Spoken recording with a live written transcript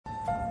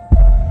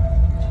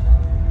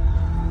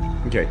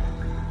Okay.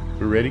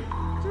 We're ready?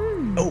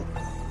 Oh.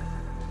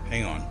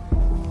 Hang on.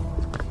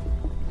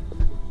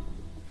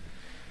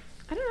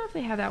 I don't know if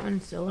they have that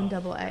one still in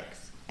XX.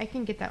 I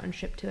can get that one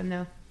shipped to him,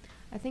 though.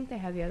 I think they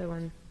have the other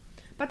one.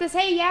 But they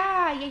say,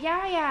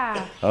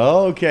 yeah.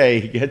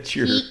 Okay. Get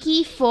your...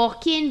 Peaky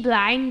fucking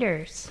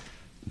blinders.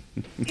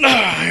 Here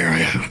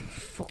I am.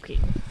 Fucking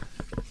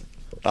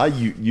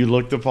You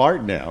look the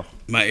part now.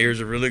 My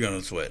ears are really going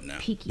to sweat now.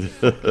 peaky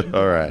fucking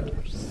All right.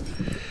 blinders.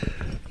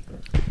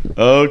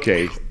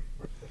 Okay.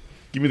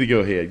 Give me the go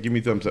ahead. Give me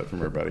a thumbs up from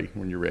everybody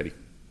when you're ready.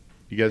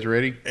 You guys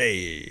ready?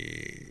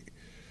 Hey.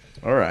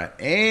 All right.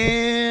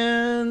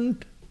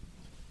 And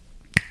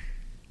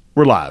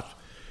we're live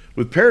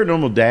with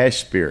Paranormal Dash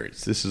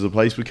Spirits. This is a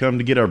place we come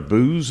to get our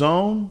booze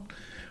on.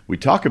 We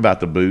talk about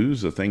the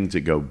booze, the things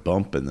that go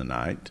bump in the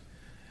night.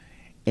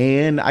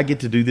 And I get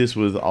to do this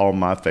with all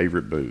my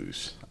favorite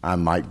booze.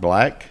 I'm Mike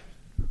Black.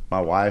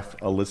 My wife,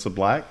 Alyssa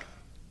Black.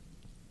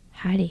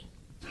 Heidi.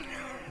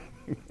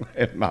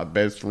 And my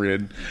best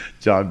friend,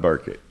 John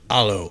Burkett.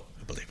 Aloe.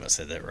 I believe I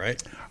said that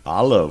right.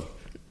 Aloe.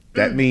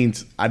 That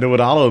means, I know what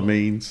aloe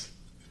means.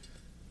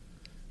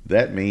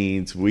 That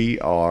means we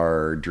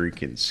are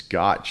drinking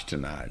scotch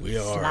tonight. We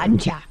are.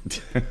 Slancha.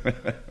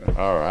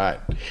 All right.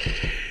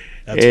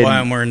 That's why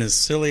I'm wearing this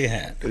silly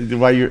hat. The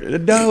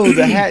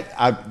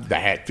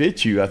hat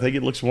fits you. I think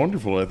it looks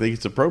wonderful. I think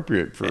it's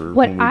appropriate for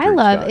What when we I drink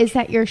love scotch. is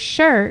that your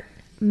shirt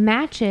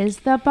matches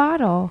the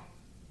bottle.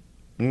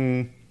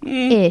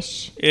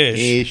 Ish.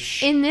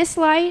 Ish. In this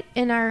light,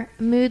 in our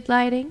mood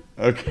lighting,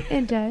 Okay.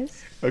 it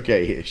does.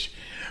 Okay, ish.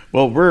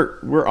 Well,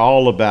 we're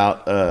all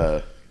about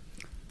the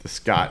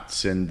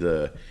Scots and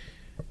the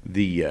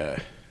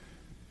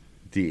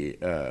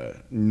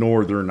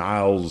northern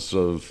Isles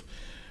of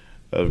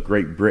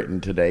Great Britain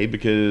today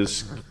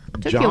because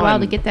Took you a while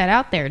to get that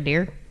out there,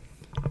 dear.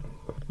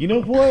 You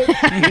know what?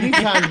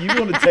 Anytime you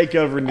want to take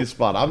over in this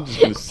spot, I'm just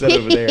going to sit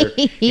over there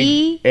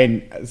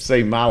and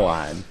say my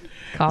line.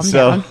 Calm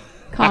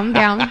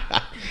down.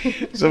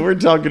 So we're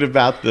talking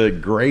about the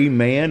Gray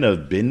Man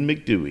of Ben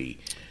MacDhui.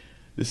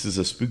 This is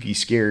a spooky,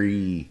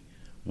 scary,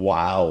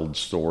 wild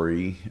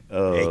story.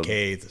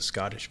 A.K.A. the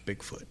Scottish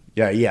Bigfoot.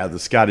 Yeah, the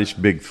Scottish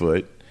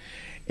Bigfoot.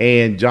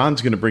 And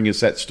John's going to bring us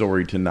that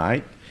story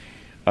tonight,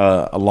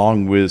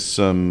 along with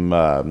some,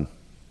 I'm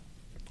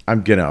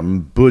going to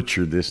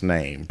butcher this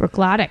name.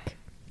 Brooklodic.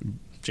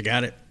 You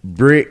got it?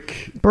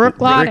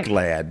 Brooklodic.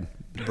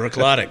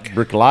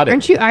 Brooklodic.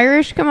 Aren't you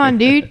Irish? Come on,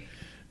 dude.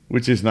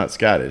 Which is not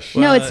Scottish.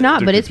 No, it's not,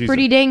 They're but it's confusing.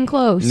 pretty dang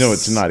close. No,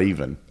 it's not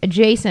even.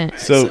 Adjacent.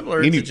 So,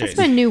 Similar, it's That's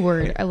my new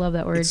word. I love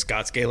that word. It's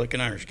Scots Gaelic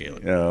and Irish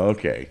Gaelic. Oh,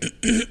 okay.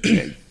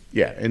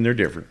 Yeah, and they're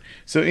different.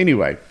 So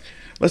anyway,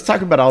 let's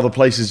talk about all the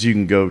places you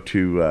can go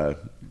to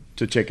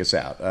check us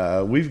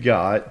out. We've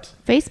got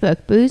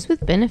Facebook, Booze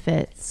with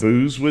Benefits.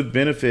 Booze with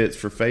Benefits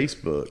for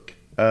Facebook.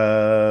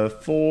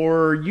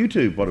 For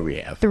YouTube, what do we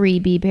have?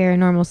 3B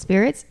Paranormal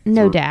Spirits.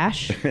 No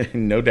dash.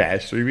 No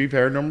dash. 3B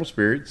Paranormal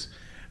Spirits.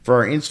 For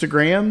our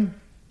Instagram,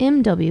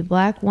 MW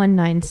Black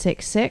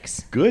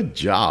 1966. good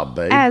job,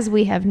 babe. As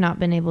we have not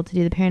been able to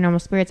do the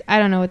Paranormal Spirits. I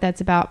don't know what that's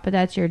about, but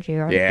that's your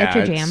jam. Yeah, that's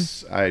your jam.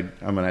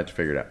 I'm gonna have to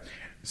figure it out.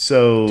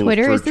 So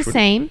Twitter for is the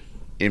same.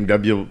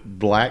 MW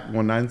Black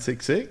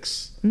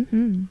 1966.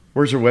 Mm-hmm.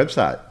 Where's your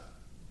website?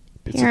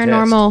 It's a test.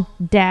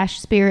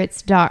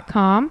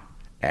 Paranormal-spirits.com.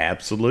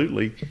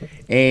 Absolutely.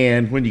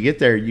 And when you get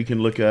there, you can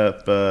look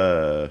up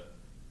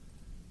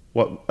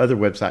what other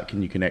website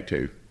can you connect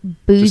to?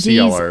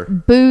 Boozy's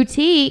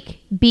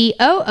Boutique.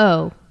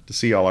 BOO. To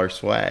see all our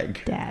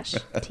swag. Dash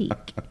teak.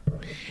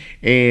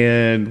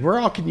 And where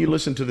all can you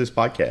listen to this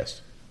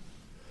podcast?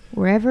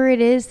 Wherever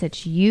it is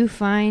that you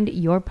find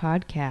your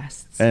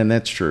podcasts. And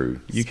that's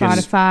true. You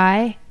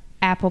Spotify,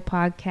 Apple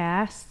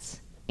Podcasts,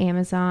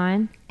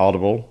 Amazon.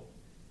 Audible.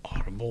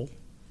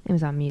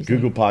 Amazon Music.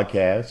 Google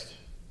Podcast.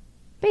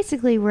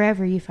 Basically,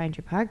 wherever you find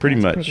your podcast. Pretty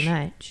much. Pretty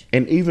much.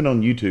 And even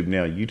on YouTube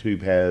now,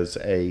 YouTube has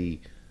a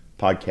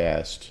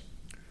podcast.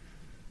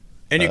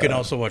 And you can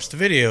also watch the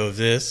video of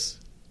this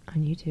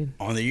On YouTube.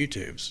 on the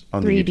YouTubes.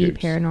 On the 3B YouTubes.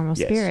 Paranormal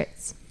Yes.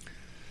 Spirits.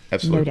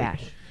 Absolutely. No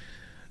dash.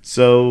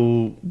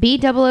 So,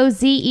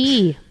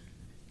 BOOZE.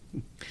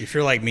 If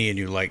you're like me and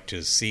you like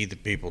to see the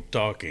people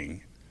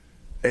talking,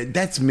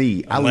 that's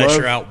me. unless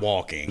you're out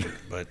walking,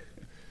 but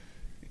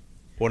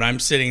when I'm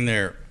sitting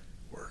there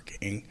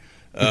working,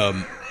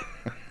 I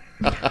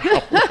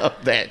love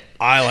that.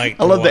 I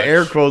love the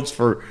air quotes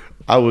for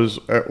I was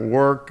at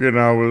work and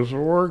I was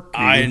working.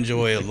 I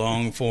enjoy a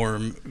long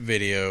form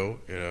video,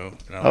 and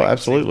I Oh,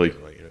 absolutely.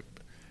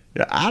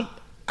 Yeah.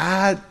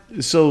 Yeah,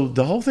 so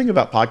the whole thing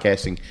about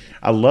podcasting,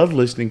 I love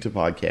listening to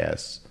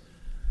podcasts,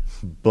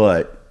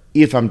 but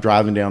if I'm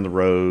driving down the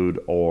road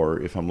or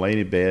if I'm laying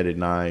in bed at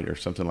night or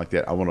something like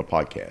that, I want a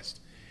podcast.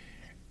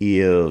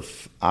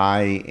 If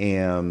I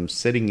am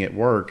sitting at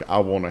work, I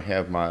want to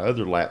have my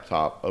other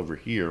laptop over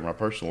here, my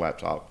personal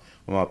laptop,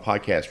 with my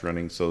podcast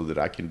running so that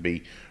I can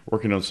be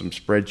working on some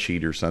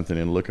spreadsheet or something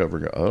and look over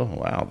and go, oh,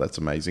 wow, that's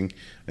amazing.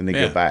 And then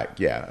go back.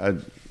 Yeah. I I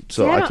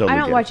totally don't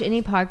get watch it.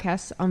 any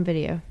podcasts on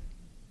video.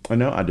 I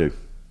know, I do.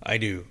 I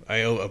do.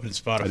 I open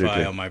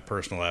Spotify on my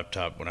personal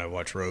laptop when I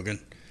watch Rogan,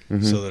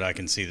 so that I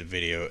can see the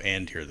video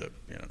and hear the.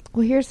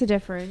 Well, here's the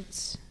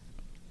difference.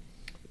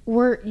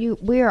 We're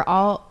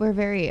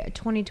very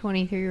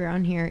 2023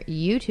 around here.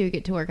 You two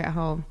get to work at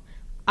home.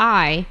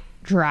 I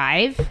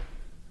drive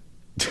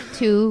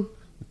to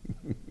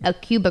a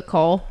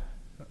cubicle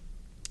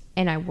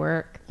and I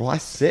work. Well, I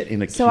sit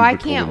in a cubicle. So I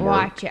can't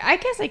watch it. I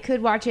guess I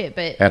could watch it,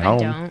 but at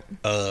home.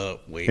 I don't.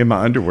 Wait. In my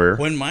underwear.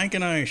 When Mike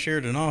and I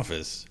shared an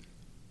office.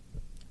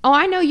 Oh,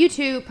 I know you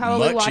two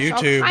probably Much watch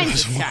YouTube all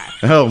kinds of was stuff.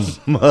 Oh,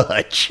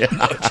 much.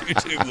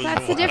 YouTube was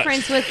That's the watched.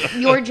 difference with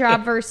your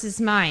job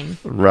versus mine.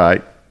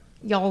 Right.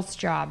 Y'all's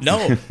job.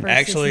 No, versus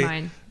actually,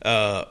 mine.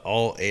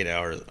 All 8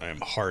 hours,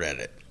 I'm hard at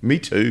it. Me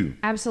too.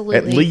 Absolutely.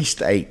 At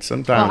least 8.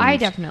 Sometimes. Well, I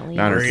definitely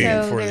 9 or am.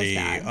 10. So For there's the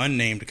that.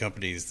 unnamed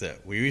companies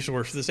that we used to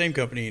work for the same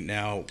company,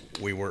 now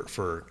we work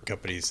for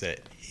companies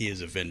that he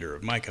is a vendor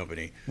of my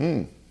company.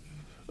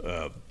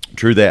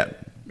 True that.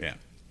 Yeah. And-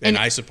 And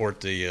I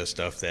support the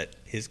stuff that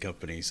his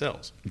company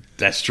sells.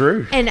 That's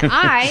true. And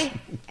I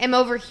am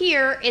over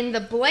here in the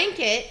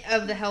blanket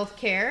of the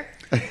healthcare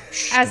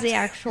as the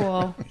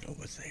actual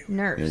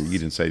nurse. Yeah, you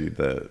didn't say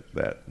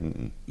that.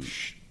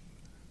 Shh.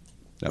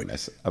 I'm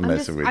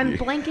messing with I'm you.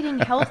 blanketing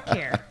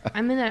healthcare.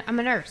 I'm a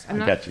nurse. I'm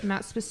got you.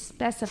 not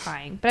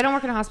specifying, but I don't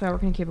work in a hospital. I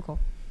work in a cubicle.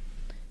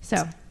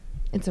 So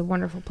it's a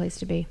wonderful place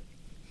to be.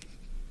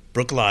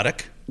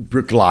 Brooklotic,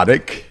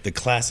 Brooklotic, the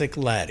classic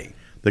laddie.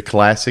 the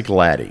classic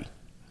laddie.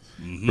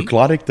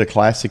 Brooklotic, the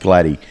classic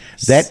laddie.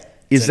 That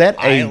is It's that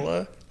an a? Isla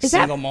Is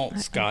that- single malt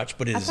Scotch,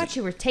 but I it's thought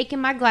you were taking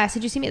my glass.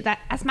 Did you see me?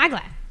 That's my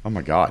glass. Oh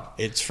my God!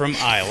 it's from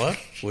Isla,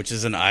 which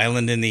is an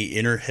island in the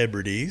Inner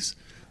Hebrides,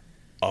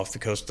 off the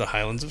coast of the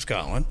Highlands of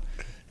Scotland.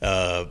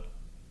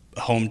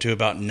 Home to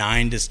about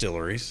 9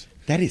 distilleries.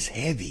 That is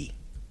heavy.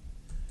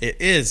 It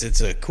is. It's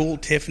a cool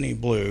Tiffany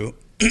blue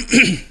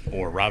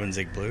or Robin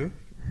Zig blue,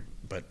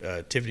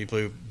 but Tiffany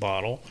blue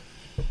bottle.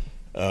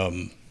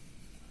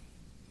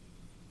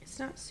 It's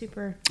not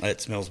super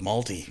It smells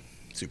malty,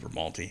 super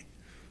malty.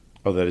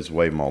 Oh, that is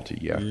way malty.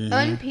 Yeah.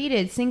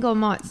 unpeated single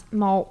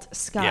malt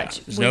Scotch.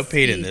 Yeah, there's no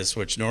peat in whiskey. this,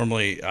 which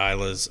normally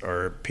Islas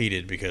are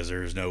peated because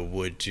there's no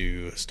wood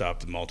to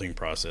stop the malting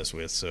process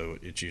with, so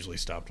it's usually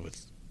stopped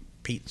with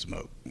peat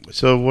smoke.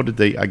 So what did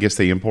they? I guess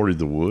they imported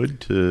the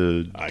wood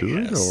to I do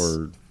it, guess.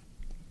 or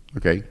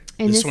okay.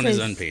 And This one is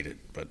unpeated,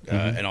 but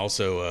and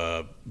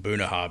also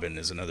Bunnahabhain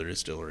is another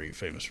distillery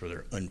famous for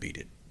their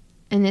unpeated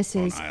And this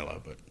on is Isla,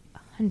 but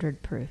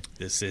 100 proof.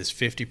 this is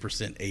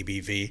 50%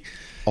 ABV.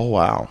 Oh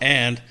wow!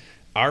 And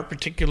our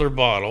particular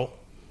bottle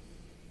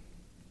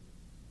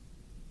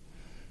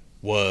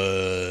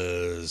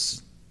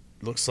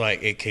looks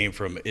like it came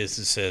from.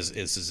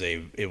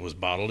 It was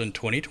bottled in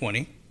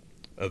 2020,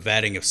 a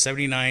vatting of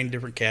 79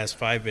 different casks,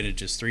 5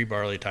 vintages, 3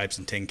 barley types,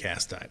 and 10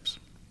 cask types.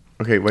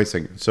 Okay, wait a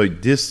second. So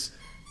this.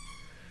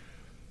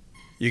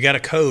 You got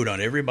a code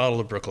on every bottle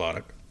of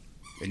Brooklotic,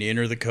 and you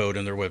enter the code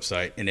on their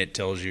website, and it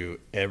tells you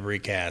every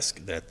cask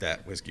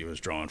that whiskey was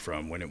drawn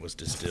from, when it was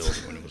distilled,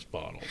 and when it was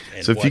bottled,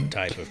 and So if what you-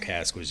 type of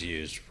cask was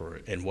used for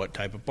it, and what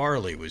type of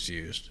barley was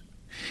used.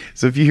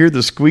 So if you hear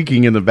the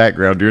squeaking in the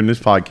background during this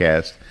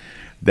podcast,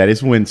 that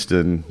is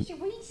Winston.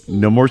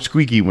 No more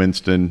squeaky,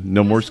 Winston.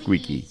 No more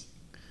squeaky.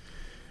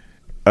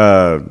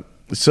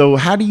 So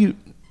how do you?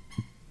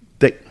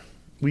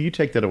 Will you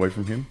take that away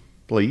from him,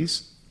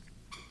 please?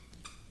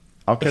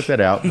 I'll cut that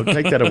out, but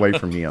take that away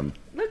from him.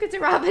 Look, it's a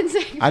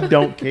Robinson. I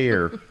don't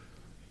care.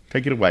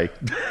 Take it away.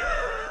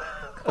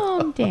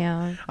 Calm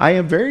down. I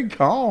am very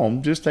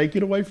calm. Just take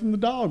it away from the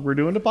dog. We're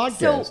doing a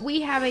podcast. So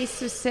we have a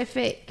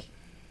specific.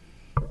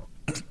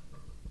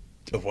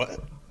 What?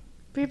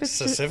 We have a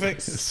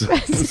Specifics?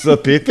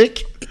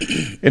 Specific?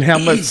 And how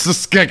much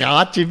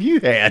scotch have you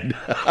had?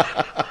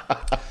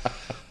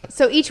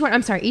 So each one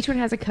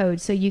has a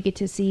code, so you get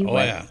to see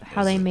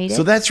how they made it.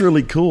 So that's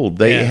really cool.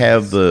 They Yeah.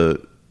 have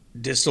the.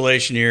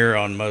 Distillation year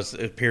on most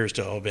appears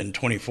to have been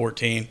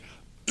 2014.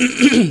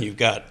 You've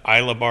got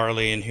Isla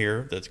barley in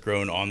here that's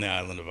grown on the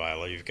island of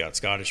Isla. You've got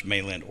Scottish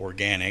mainland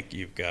organic.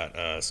 You've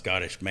got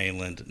Scottish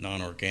mainland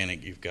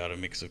non-organic. You've got a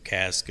mix of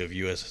cask of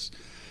U.S.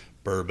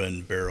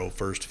 bourbon barrel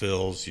first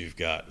fills. You've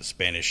got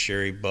Spanish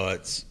sherry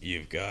butts.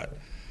 You've got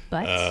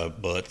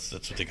butts.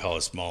 That's what they call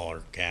a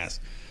smaller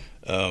cask.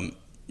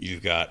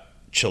 You've got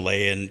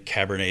Chilean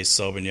Cabernet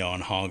Sauvignon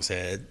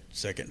hogshead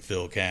second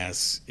fill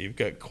casks. You've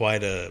got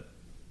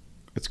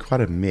It's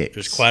quite a mix.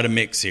 there's quite a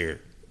mix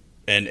here,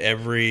 and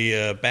every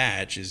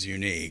batch is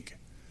unique.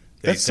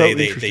 They That's so say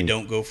they interesting.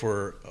 don't go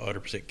for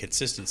 100%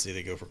 consistency;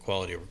 they go for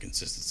quality over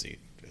consistency.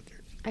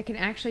 I can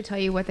actually tell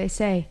you what they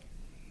say.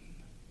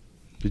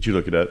 Did you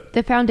look it up?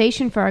 The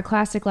foundation for our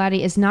classic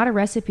laddie is not a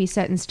recipe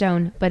set in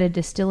stone, but a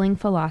distilling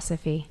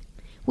philosophy.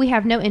 We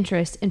have no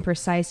interest in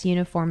precise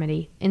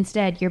uniformity.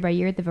 Instead, year by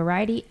year, the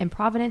variety and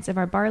provenance of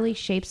our barley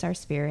shapes our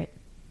spirit.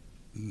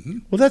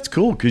 Well, that's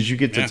cool because you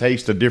get to Yeah.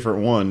 taste a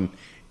different one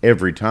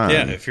every time.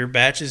 Yeah, if your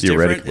batch is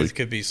different, Theoretically. it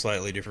could be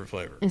slightly different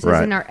flavor. It says,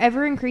 Right. in our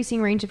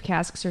ever-increasing range of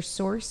casks are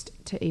sourced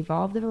to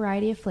evolve the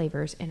variety of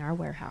flavors in our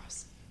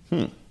warehouse.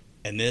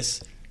 And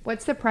this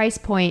What's the price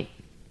point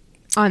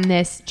on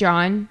this,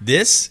 John?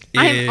 This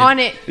I'm on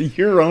it.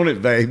 You're on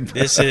it, babe.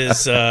 This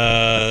is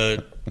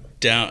down.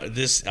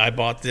 This I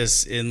bought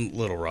this in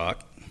Little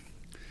Rock,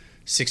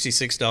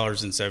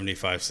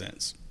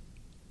 $66.75.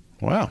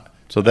 Wow.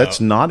 So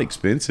that's not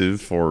expensive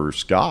for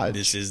Scotch.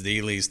 This is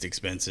the least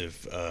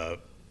expensive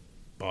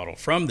bottle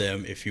from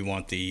them. If you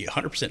want the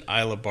 100%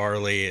 Isla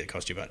barley, it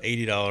costs you about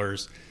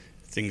 $80.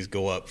 Things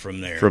go up from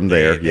there.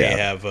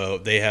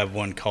 They have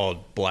one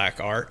called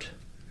Black Art,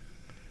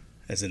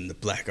 as in the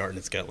black art, and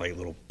it's got like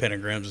little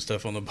pentagrams and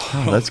stuff on the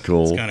bottom. Oh, that's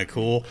cool. It's kind of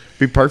cool.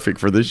 Be perfect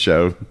for this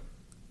show.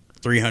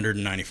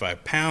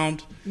 395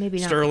 pound Maybe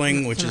not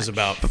sterling, so which is much.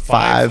 about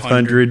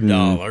 $500.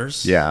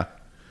 $500. Yeah,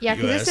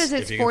 because this US, says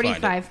it's if you can find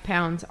it. 45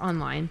 pounds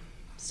online.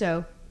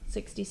 So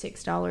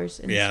 $66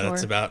 in the Yeah, store.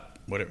 that's about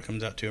what it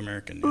comes out to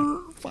American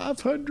now.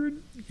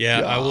 500. Yeah,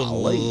 I would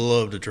Golly.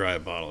 love to try a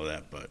bottle of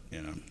that, but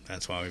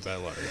that's why we buy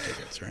lottery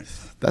tickets, right?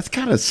 That's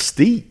kind of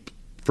steep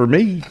for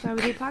me. That's why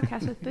we do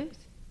podcasts with booze.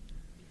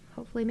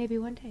 Hopefully, maybe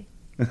one day.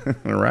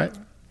 All right.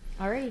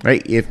 Alrighty.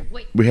 Hey, if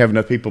Wait. we have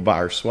enough people buy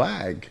our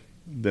swag,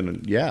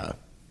 then yeah,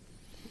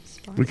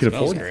 we could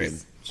Smells afford great.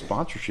 it.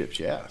 Sponsorships.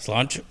 Yeah.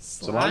 Cilantro.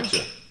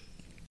 Cilantro.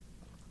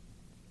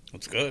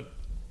 That's good.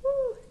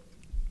 Woo.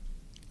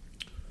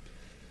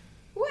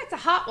 Ooh, it's a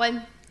hot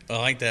one. I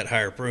like that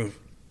higher proof.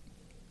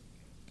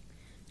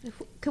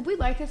 Could we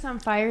light this on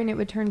fire and it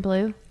would turn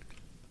blue?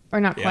 Or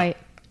not Yeah. quite?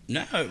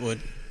 No, it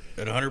would.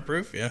 At 100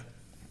 proof, yeah.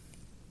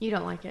 You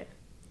don't like it.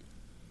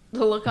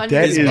 The look on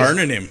That It's your is-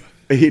 burning him.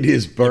 It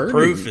is burning.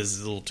 Proof is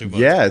a little too much.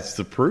 Yeah, it's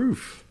the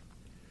proof.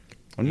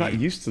 I'm not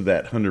used to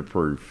that 100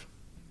 proof.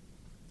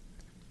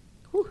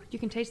 Ooh, you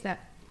can taste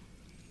that.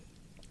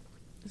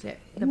 Is it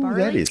the Ooh,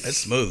 barley? that is It's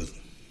smooth.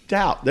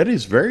 stout. That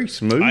is very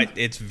smooth.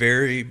 It's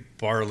very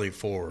barley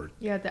forward.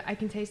 Yeah, I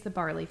can taste the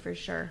barley for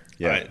sure.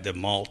 Yeah. The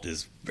malt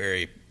is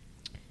very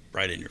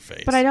right in your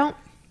face. But I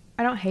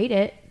don't hate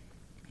it.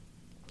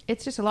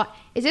 It's just a lot.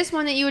 Is this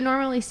one that you would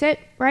normally sit,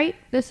 right?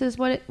 This is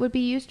what it would be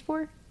used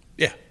for?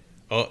 Yeah.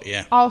 Oh,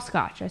 yeah. All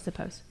Scotch, I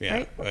suppose.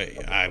 Yeah.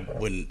 Right? I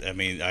wouldn't,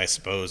 I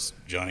suppose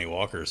Johnny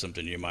Walker or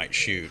something you might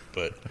shoot,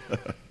 but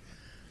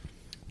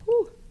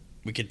Whew,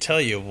 we could tell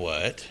you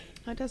what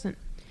that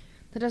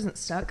doesn't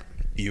suck.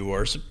 you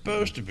are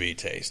supposed to be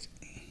tasting.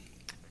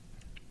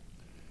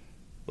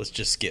 Let's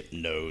just skip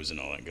nose and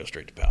all that and go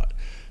straight to palate.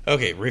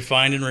 Okay,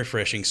 refined and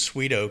refreshing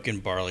sweet oak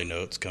and barley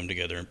notes come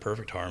together in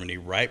perfect harmony.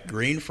 Ripe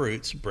green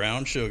fruits,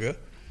 brown sugar,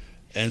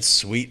 and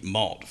sweet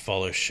malt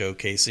follow,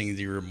 showcasing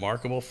the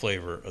remarkable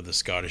flavor of the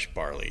Scottish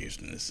barley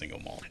used in this single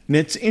malt. And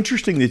it's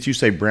interesting that you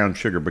say brown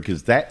sugar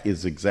because that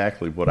is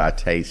exactly what I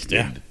tasted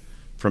Yeah.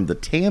 from the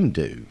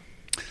Tamdhu.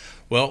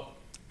 Well,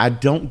 I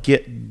don't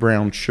get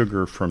brown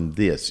sugar from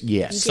this.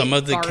 Yes. some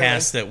of the barley.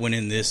 casks that went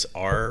in this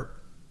are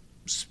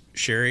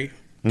sherry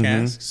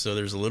casks, so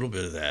there's a little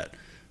bit of that.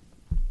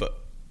 But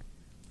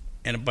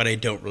I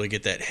don't really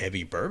get that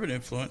heavy bourbon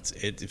influence.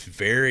 It's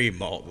very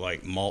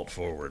malt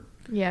forward.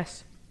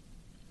 Yes.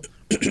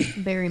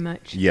 Very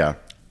much. Yeah.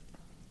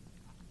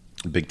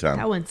 Big That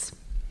time. one's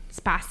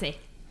spicy.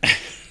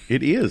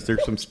 It is.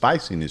 There's some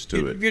spiciness to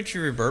If you it. get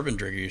your bourbon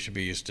drinker, you should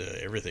be used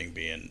to everything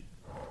being.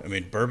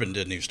 Bourbon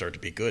didn't even start to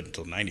be good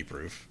until 90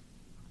 proof.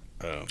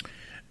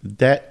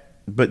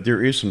 But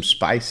there is some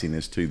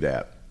spiciness to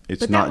that. It's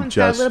But that not one's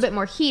got a just little bit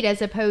more heat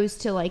as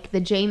opposed to like the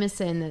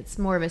Jameson that's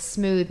more of a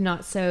smooth,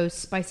 not so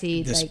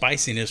spicy. The like,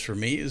 spiciness for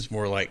me is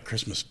more like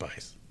Christmas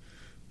spice.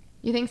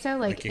 you think so?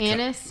 Like Like you cut-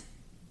 anise?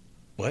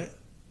 What?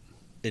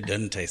 It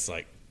doesn't taste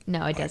like.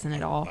 No, it doesn't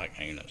at all. Like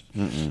anus.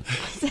 Anise.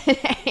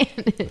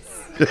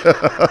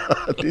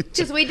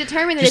 Because we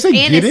determined that Did it's you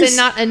say anise Guinness? and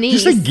not Did anise. you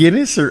say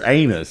Guinness or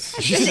anus?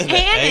 It's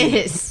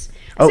anise.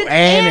 Oh, It's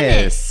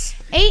anise.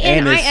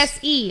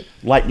 A-N-I-S-E.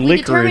 Like We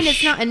licorice determined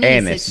it's not anise.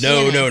 anise. It's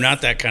No, anise.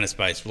 not that kind of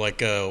spice.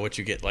 Like what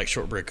you get, like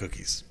shortbread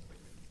cookies.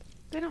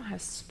 They don't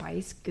have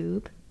spice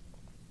goop.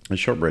 And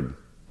shortbread.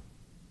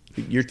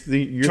 You're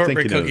Shortbread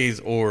thinking cookies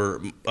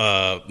or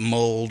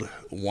mulled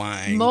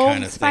wine Mold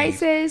kind of thing.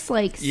 spices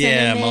like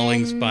Yeah, cinnamon,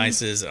 mulling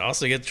spices. I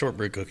also get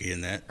shortbread cookie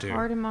in that too.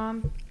 cardamom. I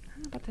don't know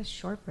about this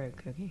shortbread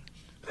cookie.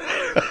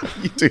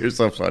 you do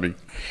yourself funny.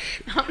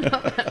 I don't know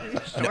about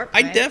this shortbread.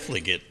 I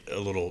definitely get a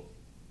little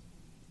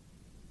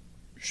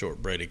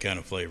shortbready kind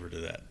of flavor to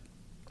that.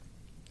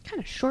 What kind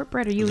of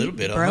shortbread are A you little eating,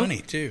 bit bro? of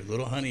honey too. A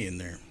little honey in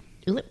there.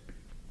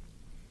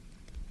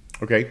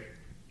 Okay.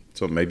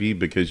 So maybe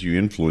because you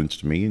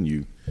influenced me and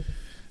you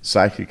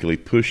psychically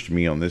pushed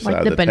me on this Like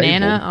side the of the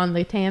banana table. on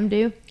the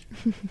Tamdhu.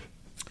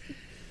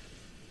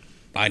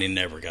 I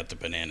never got the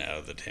banana out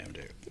of the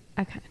Tamdhu.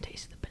 I kind of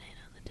taste the banana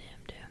on the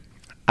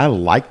Tamdhu. I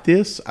like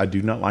this. I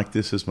do not like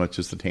this as much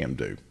as the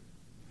Tamdhu.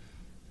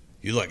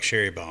 You like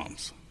sherry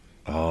bombs.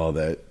 Oh,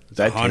 that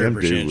 100%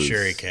 Tamdhu was,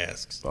 sherry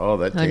casks. Oh,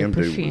 that Tamdhu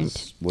 100%.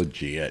 was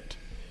legit.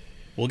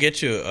 We'll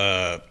get you.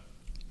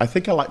 I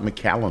think I like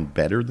Macallan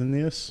better than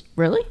this.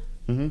 Really?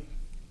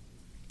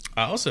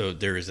 Also,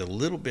 there is a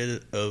little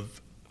bit of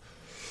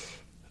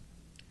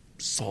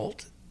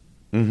salt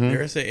And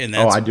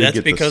Oh, that's, I do that's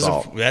get the because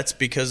salt. of that's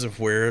because of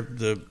where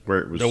Where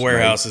it was the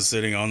warehouse made. is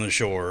sitting on the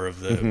shore of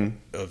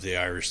the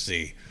Irish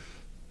Sea.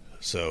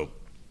 So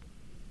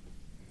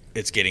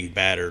it's getting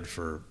battered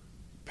for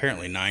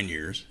apparently 9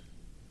 years.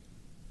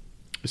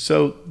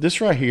 So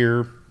this right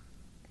here,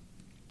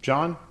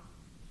 John,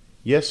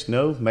 yes,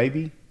 no,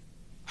 maybe?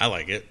 I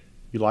like it.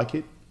 You like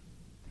it?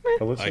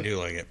 Alyssa? I do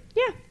like it.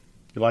 Yeah,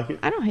 You like it?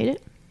 I don't hate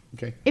it.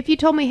 Okay. If you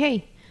told me,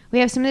 hey, we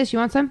have some of this, you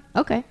want some?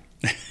 Okay.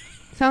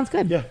 Sounds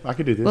good. Yeah, I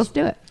could do this. Let's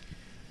do it.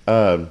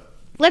 Um,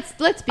 Let's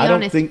be I don't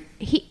honest. think-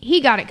 He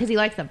got it because he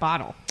likes the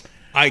bottle.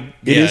 It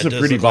is a does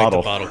pretty look like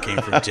bottle. the bottle came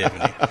from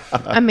Tiffany.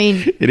 I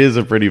mean, it is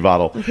a pretty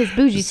bottle. with his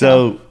bougie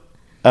So,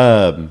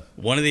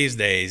 One of these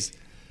days,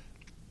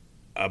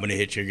 I'm going to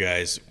hit you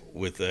guys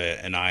with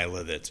an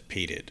Isla that's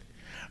peated.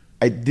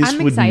 this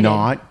I'm would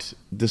excited.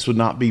 this would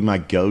not be my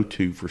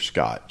go-to for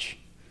Scotch.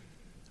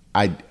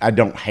 I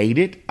don't hate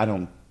it. I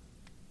don't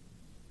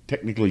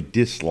technically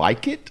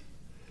dislike it.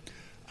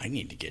 I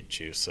need to get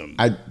you some.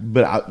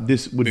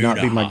 This would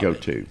not be my Bunnahabhain.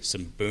 go-to.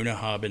 Some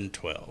Bunnahabhain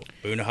 12.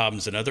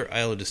 Bunnahabhain's another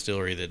Isla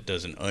distillery that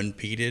does an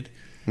unpeated,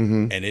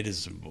 Mm-hmm. and it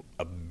is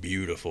a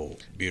beautiful,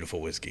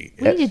 beautiful whiskey.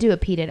 We need to do a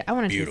peated. I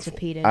want to taste a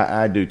Beautiful. peated.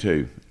 I do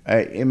too.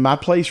 In my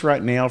place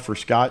right now for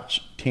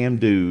Scotch,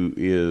 Tamdhu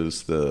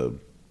is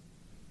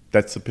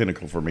that's the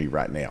pinnacle for me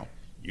right now.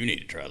 You need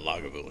to try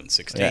Lagavulin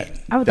 16. Yeah.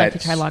 I would like to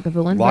That's- try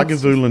Lagavulin.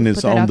 Lagavulin Let's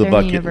is put that on out the there in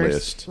bucket universe.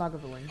 list.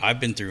 Lagavulin. I've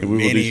been through And we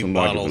will do many some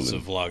bottles Lagavulin.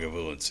 of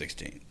Lagavulin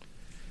 16.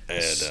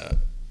 And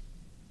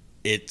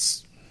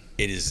it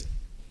is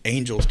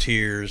angel's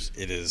tears.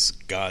 It is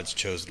God's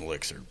chosen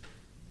elixir.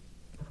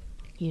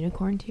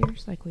 Unicorn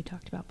tears, like we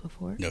talked about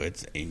before. No,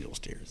 it's angel's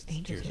tears.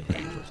 Angel's Tears of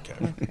tears. angels.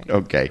 Kevin. Okay.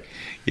 Okay,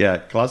 yeah,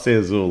 Classe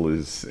Azul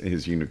is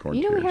his unicorn.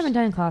 You know, tears. we haven't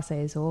done Classe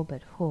Azul,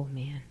 but oh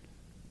man.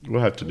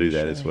 We'll have to do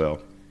that as should.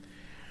 well.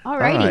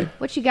 Alrighty, right.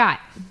 what you got?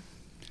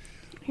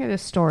 Hear the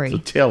story. So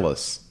tell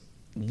us.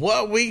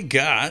 What we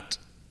got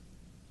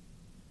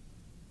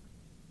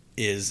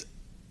is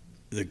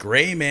the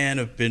Grey Man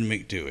of Ben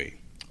MacDhui,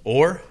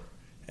 or,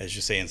 as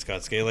you say in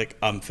Scots Gaelic,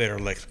 Am Fair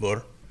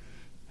Lechmur,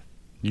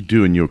 You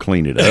do and you'll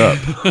clean it up.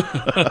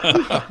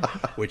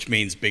 which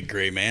means Big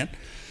Grey Man.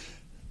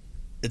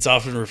 It's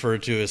often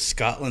referred to as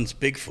Scotland's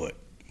Bigfoot.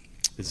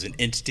 It's an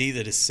entity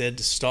that is said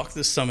to stalk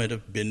the summit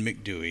of Ben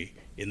MacDhui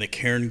in the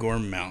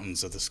Cairngorm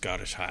Mountains of the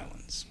Scottish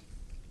Highlands.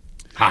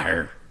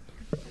 Higher.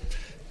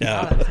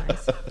 Now, Oh,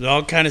 that's nice. it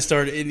all kind of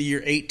started in the year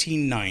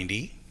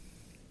 1890.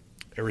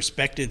 A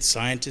respected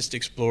scientist,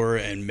 explorer,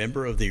 and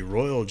member of the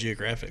Royal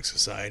Geographic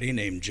Society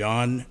named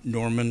John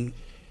Norman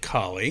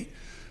Colley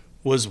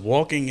was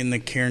walking in the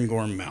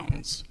Cairngorm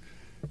Mountains.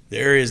 The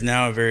area is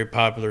now a very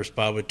popular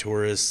spot with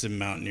tourists and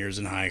mountaineers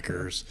and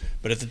hikers,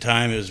 but at the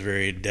time it was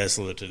very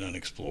desolate and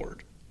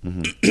unexplored.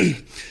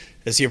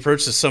 As he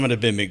approached the summit of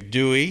Ben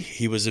MacDhui,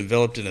 he was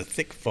enveloped in a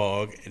thick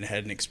fog and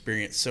had an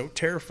experience so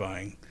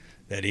terrifying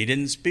that he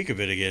didn't speak of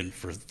it again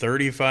for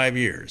 35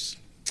 years.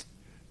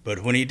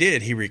 But when he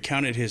did, he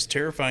recounted his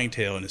terrifying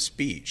tale in a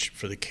speech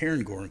for the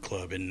Cairngorm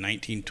Club in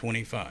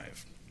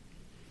 1925.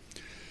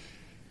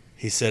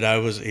 He said,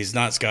 he's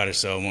not Scottish,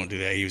 so I won't do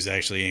that. He was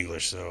actually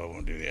English, so I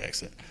won't do the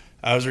accent.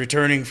 I was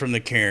returning from the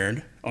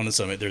cairn on the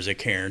summit. There's a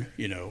cairn,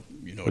 you know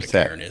what What's a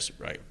that? cairn is,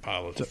 right?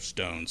 Pile of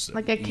stones.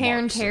 Like a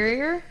Cairn marks of it.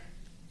 Terrier?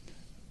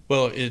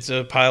 Well, it's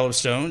a pile of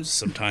stones.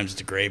 Sometimes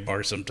it's a grave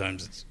mark.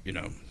 Sometimes it's,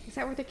 Is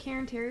that where the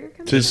Cairn Terrier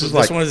comes So from? this is This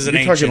like one is an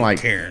you're talking ancient like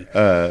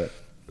cairn.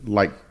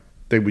 Like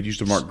they would use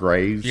to mark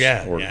graves.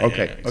 Yeah, Or, yeah,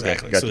 okay, yeah, exactly.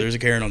 Okay, gotcha. So there's a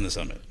cairn on the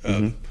summit.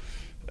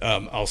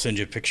 I'll send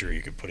you a picture.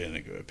 You could put in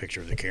a picture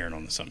of the cairn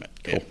on the summit.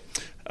 Cool.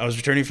 I was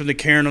returning from the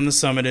cairn on the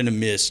summit in a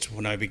mist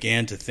when I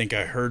began to think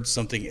I heard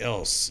something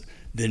else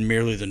than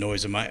merely the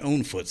noise of my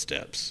own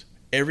footsteps.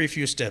 Every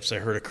few steps I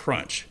heard a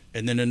crunch,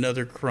 and then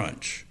another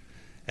crunch,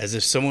 as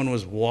if someone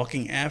was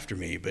walking after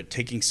me, but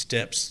taking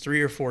steps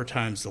 3 or 4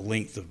 times the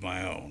length of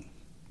my own.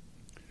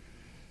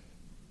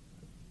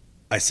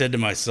 I said to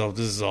myself,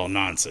 this is all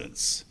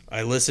nonsense.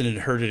 I listened and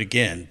heard it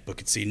again, but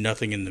could see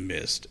nothing in the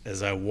mist.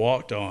 As I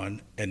walked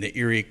on, and the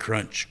eerie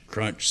crunch,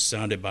 crunch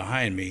sounded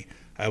behind me,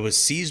 I was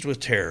seized with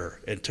terror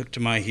and took to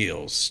my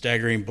heels,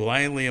 staggering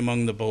blindly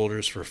among the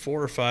boulders for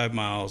 4 or 5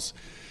 miles,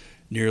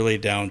 nearly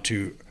down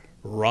to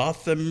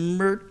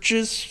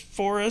Rothamerch's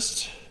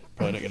Forest.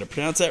 Probably not going to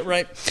pronounce that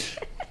right.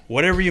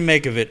 Whatever you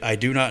make of it, I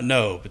do not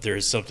know, but there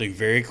is something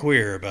very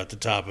queer about the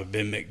top of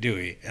Ben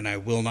MacDhui, and I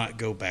will not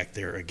go back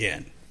there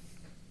again.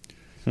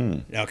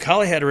 Now,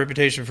 Colley had a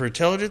reputation for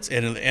intelligence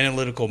and an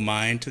analytical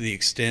mind to the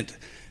extent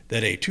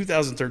that a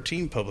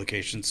 2013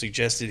 publication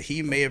suggested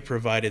he may have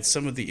provided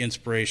some of the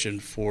inspiration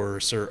for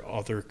Sir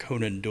Arthur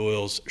Conan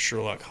Doyle's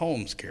Sherlock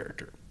Holmes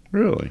character.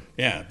 Really?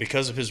 Yeah,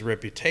 because of his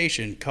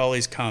reputation,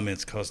 Colley's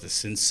comments caused a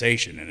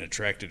sensation and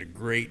attracted a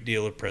great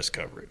deal of press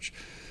coverage.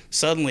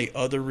 Suddenly,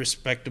 other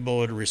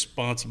respectable and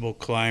responsible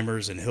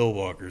climbers and hill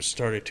walkers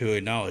started to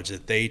acknowledge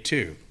that they,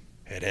 too,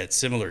 had had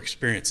similar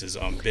experiences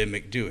on Ben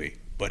MacDhui,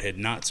 but had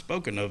not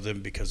spoken of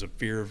them because of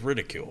fear of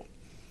ridicule.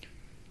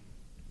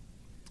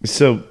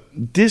 So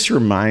this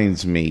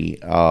reminds me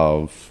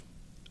of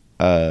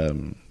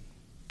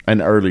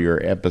an earlier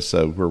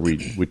episode where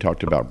we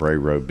talked about Bray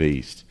Road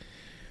Beast,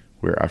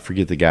 where I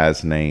forget the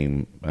guy's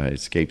name,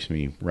 escapes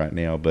me right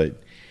now,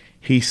 but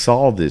he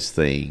saw this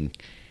thing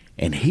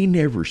and he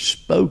never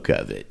spoke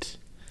of it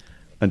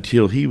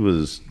until he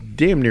was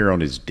damn near on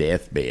his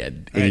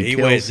deathbed, and he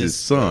tells his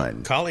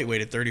son. Collie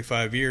waited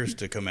 35 years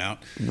to come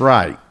out.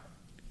 Right.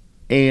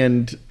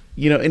 And,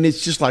 and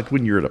it's just like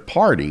when you're at a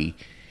party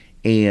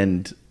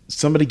and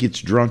somebody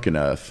gets drunk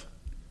enough,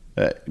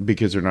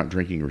 because they're not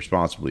drinking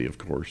responsibly, of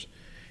course,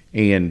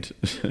 and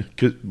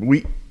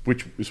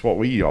which is what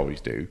we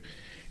always do.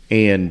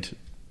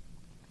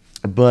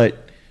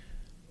 But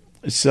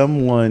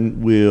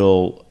someone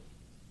will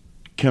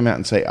come out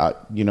and say,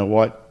 you know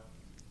what?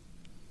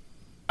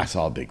 I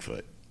saw a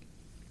Bigfoot,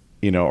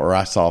 or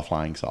I saw a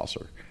flying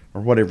saucer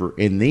or whatever.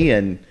 And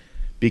then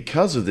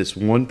because of this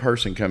one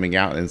person coming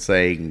out and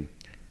saying,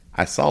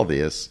 I saw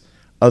this,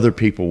 other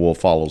people will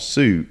follow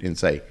suit and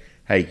say,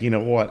 hey, you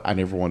know what? I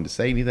never wanted to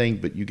say anything,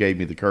 but you gave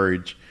me the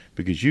courage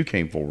because you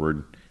came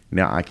forward.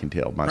 Now I can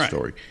tell my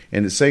story.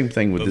 And the same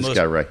thing with this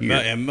guy right here.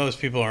 And most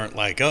people aren't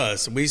like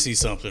us. We see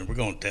something, we're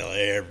going to tell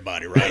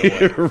everybody right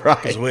away. Right.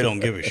 Because we don't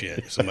give a shit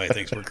if somebody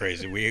thinks we're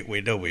crazy.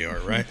 We know we are,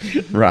 right?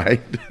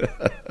 Right.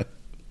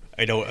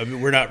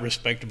 We're not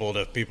respectable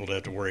enough people to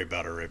have to worry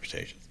about our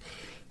reputations.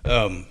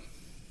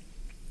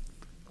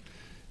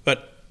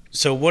 But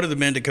so one of the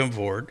men to come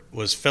forward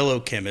was fellow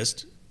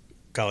chemist.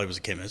 Collie was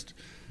a chemist.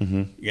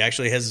 Mm-hmm. He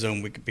actually has his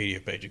own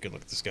Wikipedia page. You could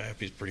look this guy up.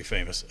 He's pretty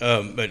famous.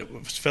 But it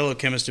was fellow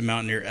chemist and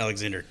mountaineer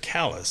Alexander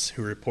Callis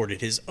who reported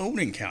his own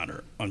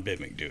encounter on Ben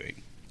MacDhui.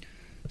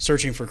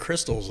 Searching for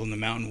crystals on the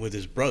mountain with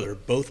his brother,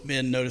 both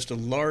men noticed a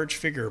large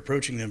figure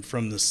approaching them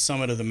from the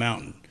summit of the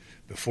mountain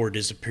before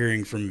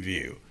disappearing from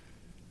view.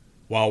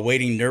 While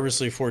waiting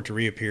nervously for it to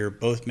reappear,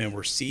 both men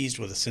were seized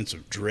with a sense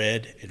of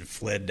dread and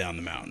fled down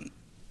the mountain.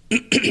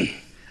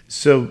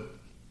 So,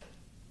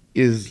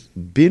 is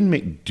Ben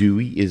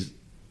MacDhui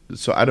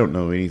So I don't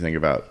know anything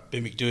about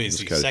Ben MacDhui is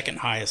the second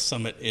highest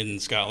summit in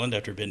Scotland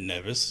after Ben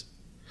Nevis.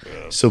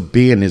 So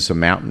Ben is a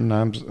mountain.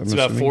 It's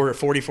about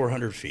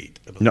 4,400 feet.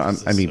 No,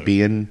 I mean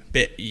Ben.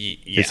 Yeah.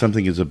 If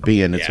something is a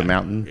Ben, it's a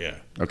mountain. Yeah.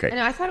 Okay. I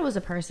know. I thought it was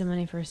a person when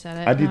he first said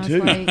it. I did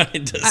too. Like,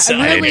 It does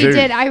I really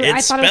did. I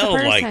it's thought it was a spelled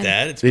person. like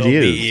that. It's spelled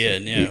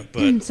B-E-N, yeah.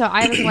 But So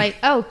I was like,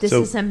 oh, this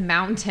is a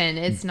mountain.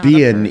 It's not Ben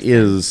a person.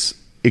 is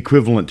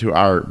equivalent to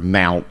our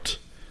Mount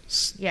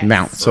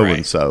Yes. so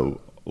and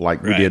so.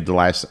 Like we did the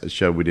last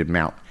show, we did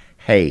Mount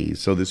Hayes.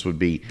 So this would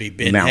be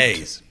Ben Mount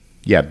Hayes.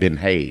 Yeah, Ben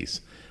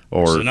Hayes.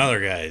 Or There's another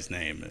guy's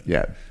name.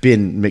 Yeah,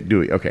 Ben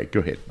MacDhui. Okay,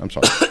 go ahead. I'm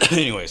sorry.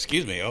 Anyway,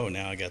 excuse me. Oh,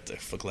 now I got the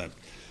verklempt.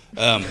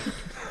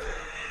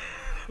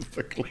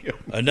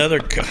 Another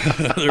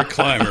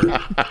climber.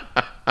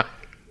 Oh,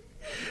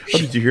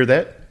 did you hear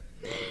that?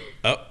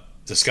 Oh,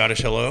 the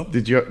Scottish hello.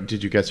 Did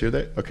you guys hear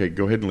that? Okay,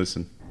 go ahead and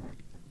listen.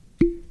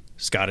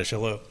 Scottish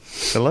hello.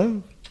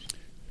 Hello.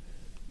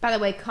 By the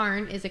way,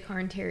 Carn is a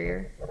Carn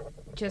Terrier,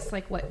 just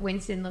like what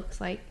Winston looks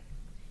like.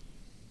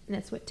 And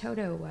that's what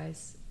Toto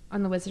was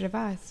on The Wizard of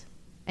Oz.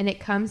 And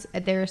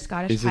they're a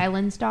Scottish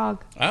Highlands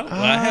dog. Oh,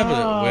 I have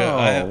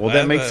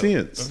that makes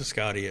sense. I have a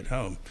Scotty at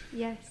home.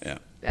 Yes. Yeah.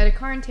 But a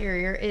Carn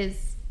Terrier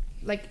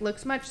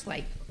looks much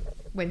like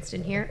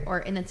Winston here,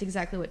 and that's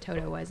exactly what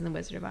Toto was in The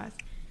Wizard of Oz.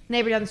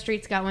 Neighbor down the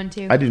street's got one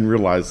too. I didn't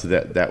realize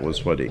that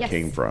was what it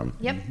came from.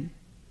 Yep. Mm-hmm.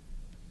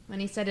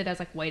 When he said it, I was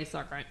like, wait a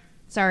second.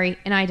 Sorry,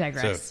 and I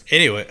digress. So,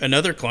 anyway,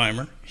 another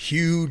climber,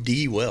 Hugh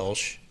D.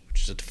 Welsh,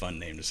 which is a fun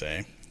name to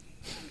say.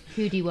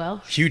 Hugh D.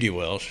 Welsh? Hugh D.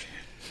 Welsh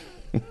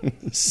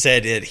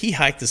said that he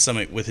hiked the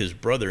summit with his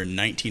brother in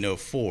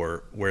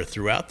 1904, where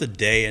throughout the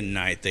day and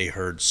night they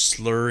heard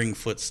slurring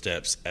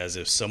footsteps as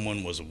if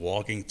someone was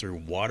walking through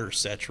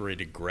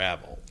water-saturated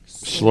gravel.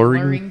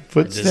 Slurring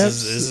footsteps?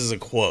 This is a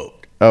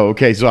quote. Oh,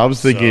 okay. So I was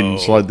thinking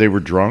they were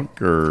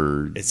drunk,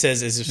 or... It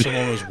says as if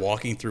someone was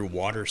walking through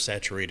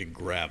water-saturated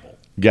gravel.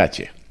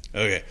 Gotcha.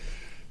 Okay.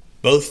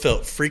 Both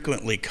felt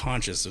frequently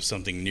conscious of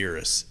something near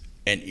us,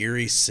 an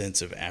eerie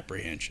sense of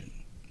apprehension.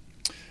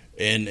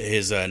 In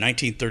his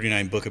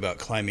 1939 book about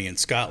climbing in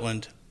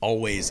Scotland,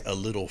 Always a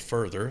Little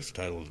Further, the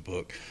title of the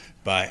book,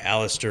 by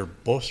Alistair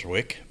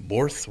Borthwick,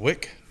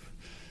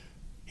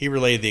 he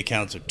relayed the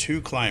accounts of two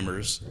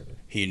climbers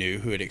he knew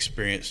who had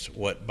experienced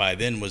what by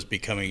then was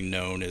becoming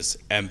known as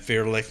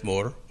Fearless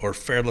Moor,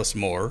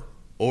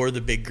 or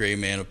the Big Grey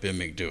Man of Ben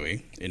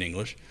MacDhui in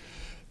English,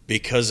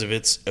 because of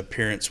its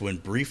appearance when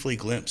briefly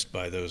glimpsed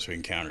by those who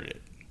encountered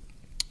it.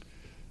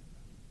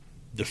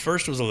 The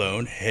first was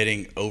alone,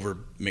 heading over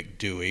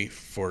MacDhui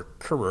for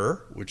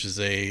Currer, which is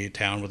a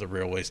town with a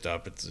railway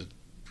stop.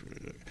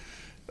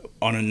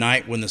 On a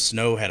night when the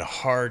snow had a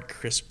hard,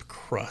 crisp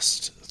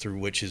crust through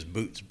which his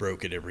boots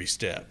broke at every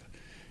step.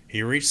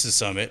 He reached the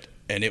summit,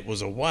 and it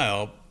was a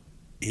while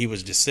he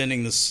was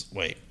descending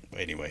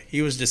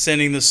he was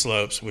descending the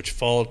slopes which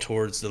fall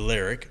towards the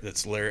Lerwick.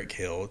 That's Lerwick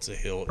Hill. It's a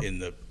hill in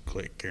the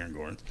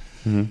Cairngorms.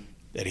 Mm-hmm.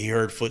 That he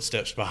heard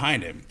footsteps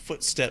behind him.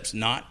 Footsteps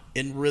not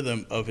in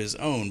rhythm of his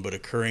own, but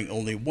occurring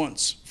only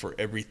once for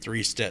every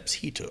 3 steps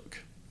he took.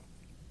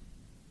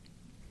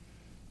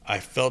 I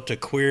felt a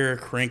queer,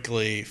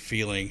 crinkly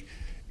feeling.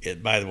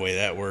 By the way,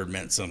 that word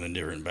meant something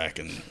different back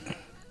in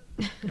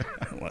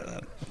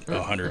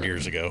 100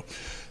 years ago.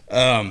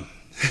 I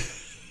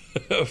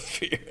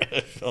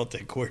felt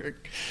a queer,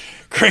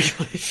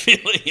 crinkly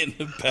feeling in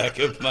the back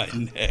of my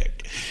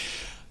neck.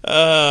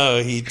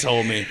 Oh, he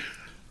told me.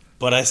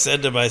 But I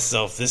said to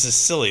myself, this is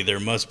silly. There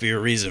must be a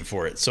reason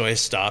for it. So I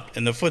stopped,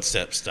 and the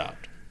footsteps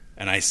stopped.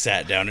 And I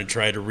sat down and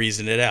tried to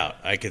reason it out.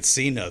 I could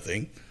see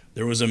nothing.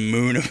 There was a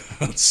moon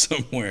about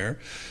somewhere,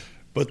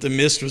 but the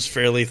mist was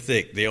fairly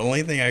thick. The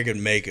only thing I could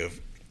make of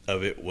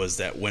it was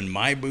that when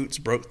my boots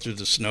broke through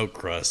the snow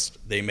crust,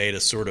 they made a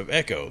sort of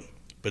echo,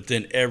 but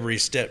then every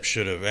step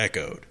should have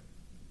echoed,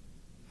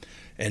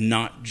 and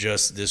not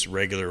just this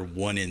regular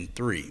 1 in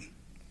 3.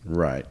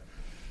 Right.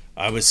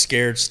 I was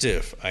scared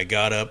stiff. I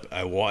got up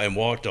and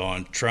walked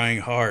on, trying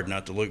hard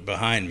not to look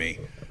behind me.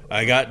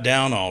 I got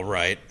down all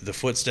right. The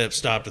footsteps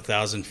stopped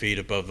 1,000 feet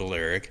above the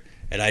lyric,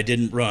 and I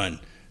didn't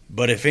run.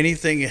 But if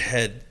anything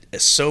had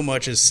so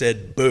much as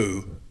said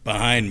boo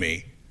behind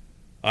me,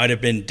 I'd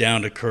have been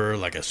down to Kerr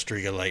like a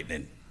streak of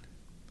lightning.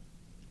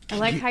 I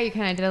like how you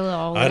kind of did a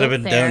little. I'd have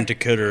been there. down to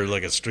Kerr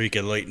like a streak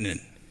of lightning.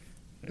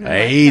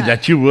 Hey,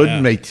 that you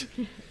would, mate.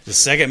 The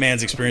second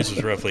man's experience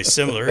was roughly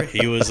similar.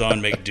 He was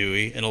on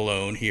MacDhui and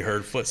alone. He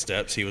heard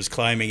footsteps. He was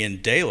climbing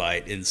in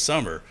daylight in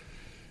summer,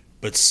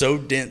 but so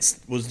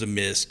dense was the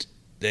mist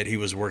that he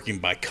was working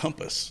by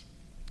compass.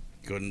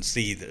 He couldn't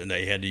see, and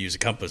he had to use a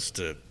compass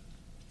to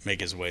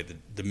make his way.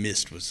 The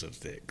mist was so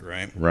thick,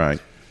 right? Right.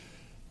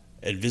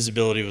 And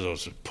visibility was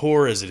also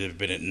poor as it had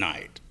been at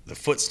night. The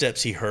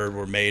footsteps he heard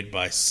were made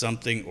by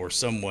something or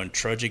someone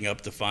trudging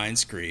up the fine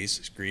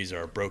screes. Screes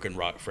are broken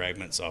rock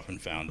fragments often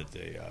found at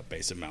the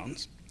base of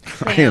mountains.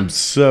 I am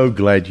so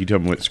glad you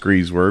told me what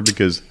screes were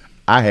because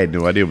I had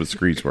no idea what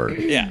screes were.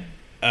 Yeah.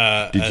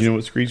 Did you know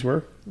what screes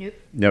were? Nope.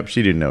 Nope,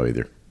 she didn't know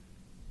either.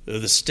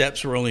 The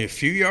steps were only a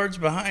few yards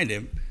behind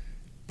him,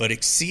 but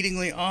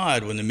exceedingly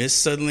odd when the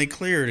mist suddenly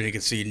cleared and he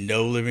could see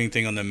no living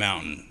thing on the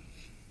mountain.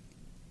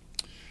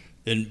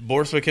 Then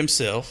Borthwick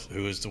himself,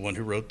 who is the one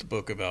who wrote the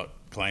book about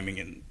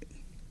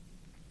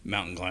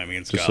mountain climbing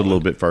in Scotland. Just a little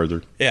bit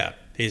further. Yeah.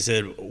 He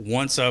said,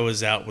 once I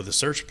was out with a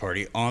search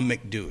party on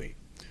MacDhui,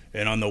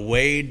 and on the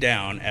way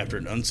down after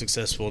an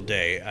unsuccessful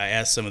day, I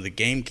asked some of the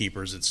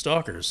gamekeepers and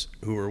stalkers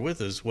who were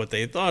with us what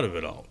they thought of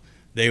it all.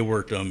 They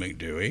worked on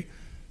MacDhui,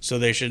 so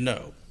they should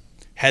know.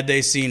 Had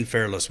they seen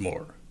Fairless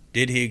Moor?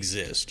 Did he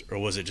exist, or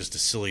was it just a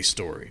silly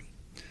story?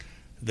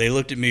 They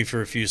looked at me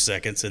for a few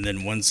seconds, and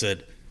then one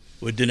said,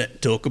 we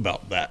didn't talk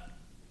about that.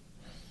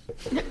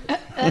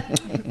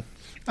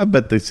 I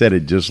bet they said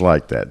it just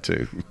like that,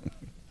 too.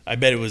 I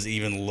bet it was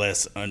even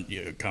less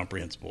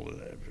comprehensible to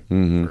that.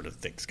 Heard a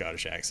thick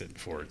Scottish accent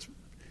before.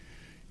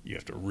 You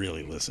have to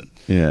really listen.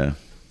 Yeah.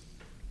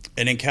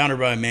 An encounter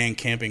by a man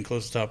camping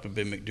close to the top of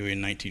Ben MacDhui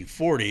in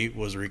 1940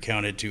 was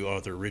recounted to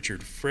author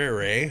Richard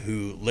Frere,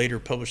 who later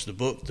published the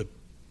book, The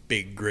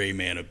Big Gray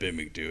Man of Ben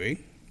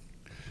MacDhui.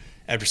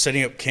 After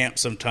setting up camp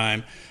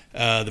sometime,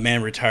 the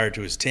man retired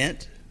to his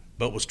tent,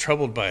 but was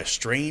troubled by a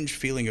strange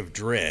feeling of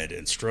dread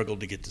and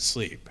struggled to get to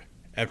sleep.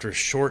 After a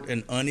short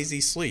and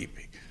uneasy sleep,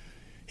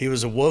 he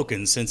was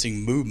awoken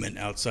sensing movement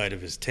outside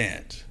of his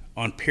tent.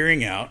 On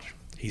peering out,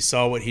 he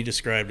saw what he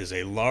described as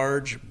a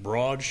large,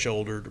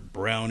 broad-shouldered,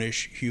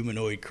 brownish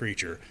humanoid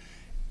creature,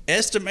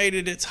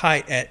 estimated its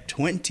height at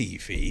 20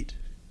 feet.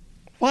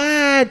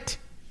 What?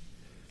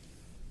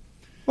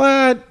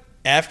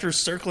 After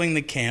circling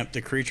the camp,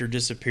 the creature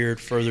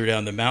disappeared further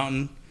down the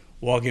mountain,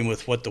 walking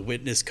with what the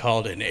witness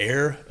called an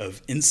air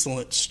of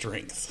insolent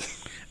strength.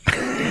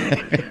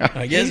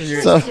 I guess if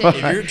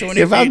you're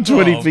 20 if feet I'm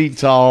 20 tall, feet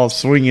tall,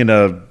 swinging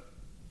a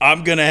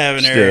I'm going to have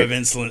an stick. air of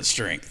insolent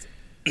strength.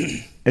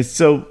 And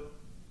so,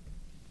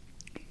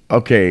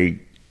 okay,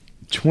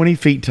 20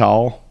 feet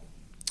tall.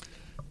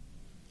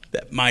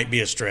 That might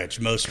be a stretch.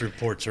 Most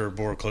reports are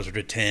more closer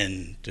to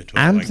 10 to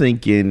 12. I'm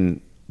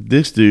thinking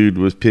this dude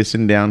was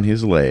pissing down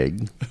his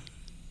leg.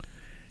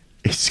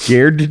 He's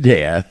scared to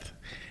death.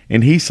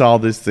 And he saw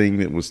this thing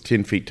that was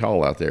 10 feet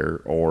tall out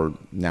there, or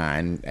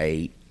 9,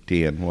 8,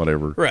 10,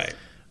 whatever. Right.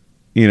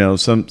 You know,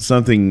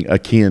 something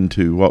akin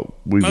to what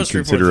we Most would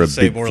consider a reports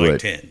say Bigfoot. more like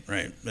 10,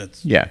 right?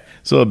 That's, Yeah,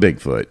 so a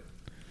Bigfoot.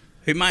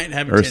 he might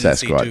have a Or a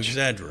tendency to Sasquatch.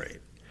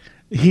 exaggerate.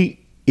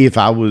 If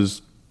I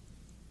was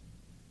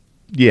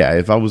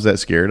that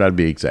scared, I'd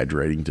be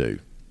exaggerating too.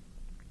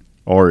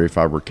 Or if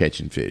I were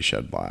catching fish,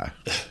 I'd lie.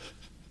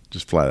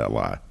 Just flat out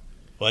lie.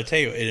 Well, I tell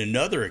you, in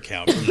another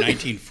account from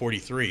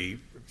 1943,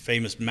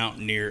 famous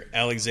mountaineer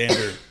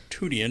Alexander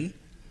Tutian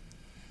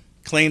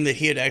claimed that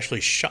he had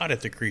actually shot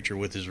at the creature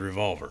with his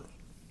revolver.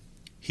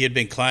 He had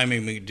been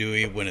climbing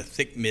MacDhui when a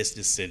thick mist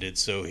descended,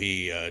 so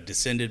he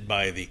descended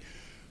by the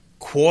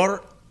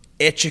Quar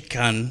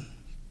Echican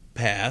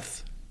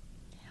path.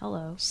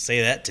 Hello.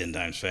 Say that 10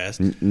 times fast.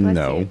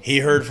 No. He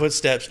heard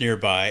footsteps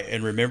nearby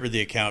and remembered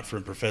the account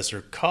from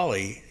Professor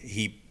Colley.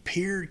 He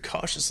peered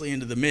cautiously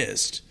into the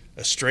mist.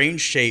 A strange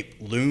shape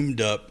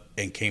loomed up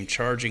and came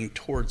charging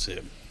towards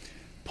him.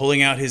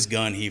 pulling out his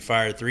gun, he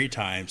fired 3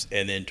 times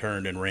and then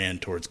turned and ran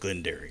towards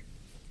Glenderry.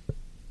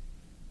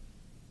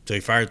 So he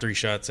fired 3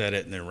 shots at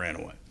it and then ran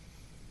away.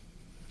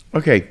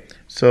 Okay,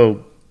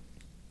 so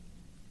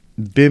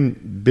Ben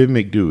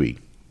MacDhui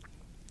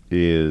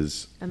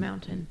is A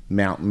mountain.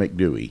 Mount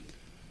MacDhui.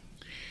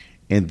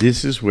 And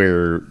this is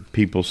where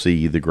people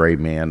see the gray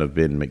man of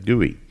Ben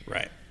MacDhui.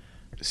 Right.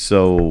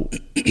 So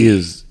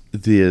is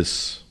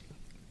this...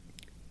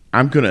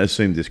 I'm going to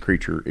assume this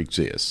creature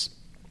exists.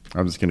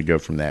 I'm just going to go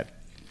from that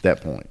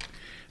point.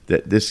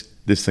 That this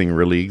thing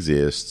really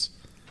exists.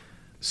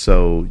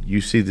 So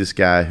you see this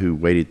guy who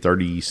waited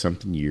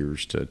 30-something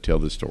years to tell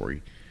the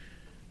story.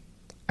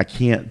 I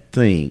can't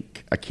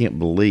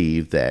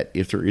believe that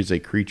if there is a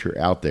creature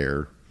out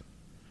there,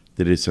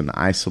 that it's an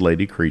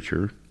isolated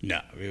creature.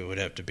 No, it would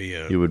have to be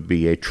It would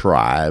be a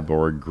tribe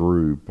or a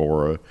group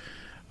or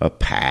a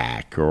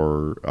pack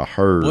or a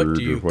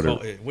herd or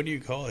whatever. What do you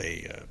call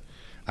a...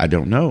 I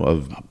don't know.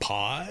 A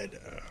pod?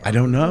 I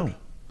don't know.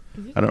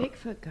 Is it a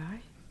Bigfoot guy?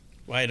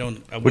 Well, I don't.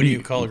 What do you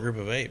call a group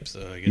of apes?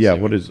 I guess Yeah,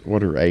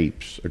 what are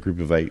apes? A group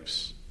of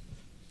apes.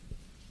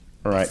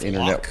 All right,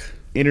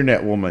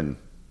 internet woman.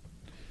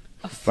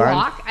 A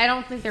flock? I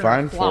don't think they're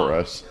a flock. For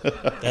us.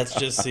 That's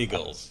just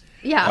seagulls.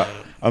 Yeah.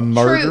 A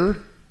murder?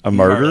 Troop. A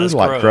murder That's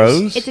like crows.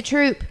 crows? It's a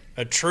troop.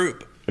 A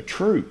troop. A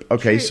troop.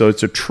 Okay, so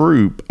it's a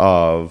troop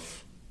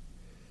of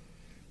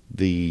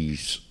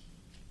these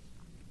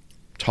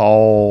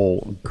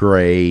tall,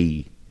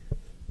 gray.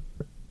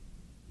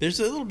 There's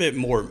a little bit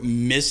more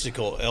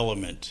mystical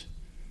element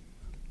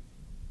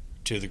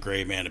to the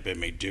gray man of Ben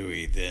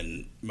MacDhui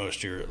than most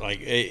of your... Like,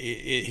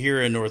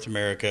 here in North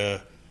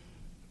America,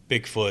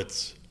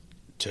 Bigfoot's,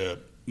 to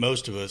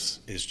most of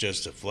us, is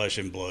just a flesh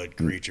and blood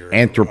creature.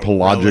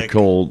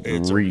 Anthropological reason.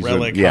 It's a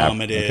relic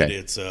hominid. Okay.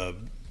 It's a...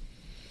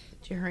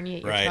 Did you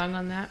herniate your Right. tongue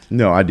on that?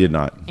 No, I did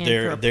not.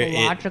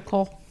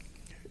 Anthropological.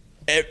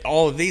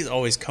 All of these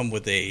always come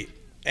with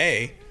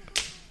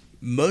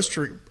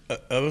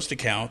most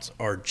accounts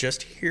are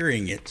just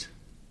hearing it,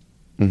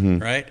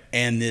 right?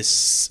 And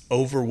this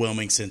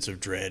overwhelming sense of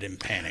dread and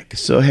panic.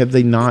 So have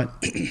they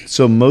not?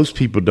 So most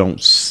people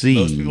don't see.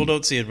 Most people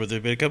don't see it, but there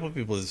have been a couple of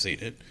people that have seen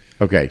it.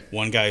 Okay.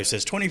 One guy who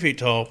says 20 feet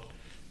tall.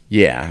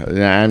 Yeah.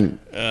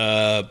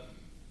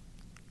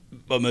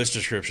 But most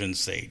descriptions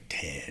say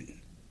 10.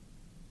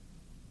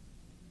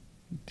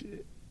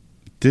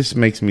 This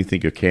makes me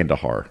think of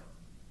Kandahar.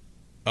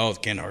 Oh, the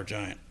Kandahar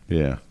giant.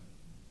 Yeah.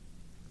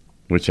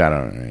 Which I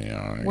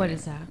don't. What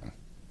is that?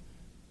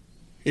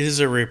 It is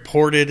a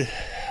reported.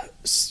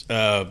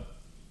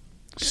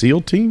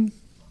 SEAL team?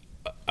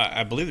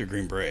 I believe they're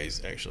Green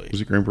Berets, actually.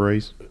 Was it Green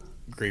Berets?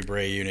 Green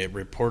Beret unit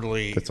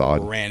reportedly That's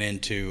odd. ran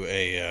into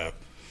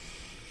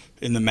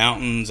in the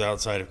mountains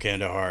outside of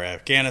Kandahar,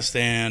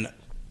 Afghanistan.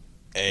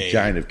 A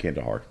Giant of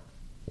Kandahar.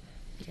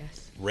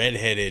 Yes.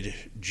 Red-headed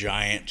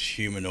giant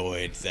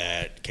humanoid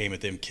that came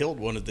at them, killed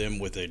one of them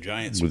with a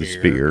giant spear. With a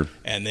spear.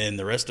 And then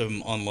the rest of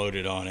them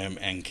unloaded on him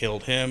and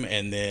killed him.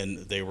 And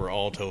then they were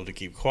all told to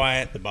keep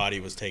quiet. The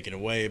body was taken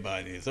away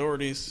by the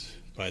authorities,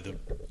 by the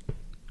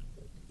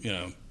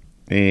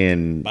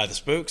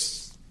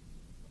spooks.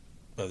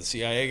 The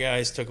CIA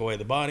guys took away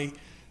the body,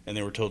 and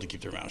they were told to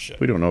keep their mouth shut.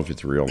 We don't know if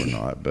it's real or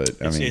not, but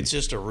it's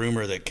just a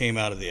rumor that came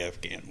out of the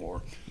Afghan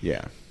war.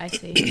 Yeah. I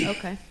see.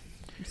 Okay.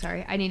 I'm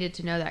sorry. I needed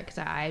to know that because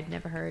I've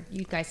never heard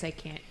you guys say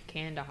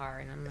Kandahar,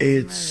 and I'm like,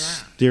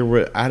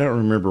 I don't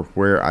remember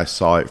where I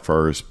saw it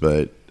first,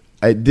 but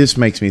this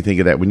makes me think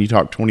of that. When you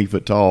talk 20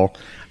 foot tall,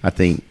 I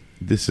think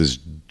this is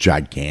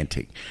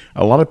gigantic.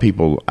 A lot of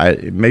people,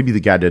 maybe the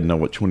guy doesn't know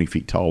what 20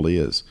 feet tall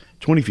is.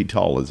 20 feet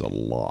tall is a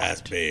lot.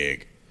 That's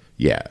big.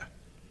 Yeah.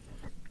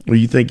 Well,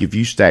 you think if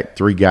you stack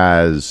 3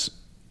 guys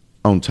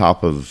on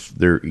top of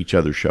each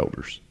other's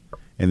shoulders,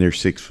 and they're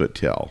 6 foot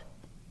tall,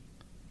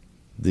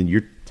 then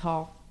you're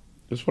tall.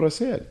 That's what I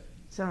said.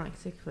 Sound like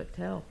 6 foot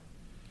tall.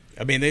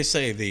 I mean, they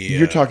say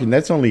you're talking.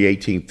 That's only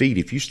 18 feet.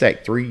 If you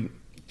stack three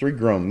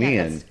grown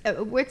men,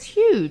 it's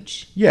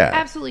huge. Yeah,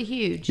 absolutely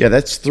huge. Yeah,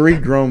 that's 3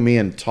 grown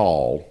men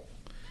tall.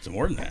 It's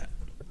more than that.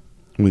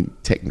 I mean,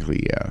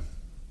 technically, yeah,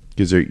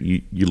 because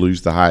you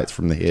lose the height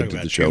from the head to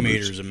the shoulders. 2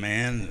 meters a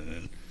man.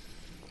 And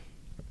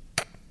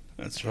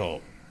that's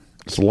tall.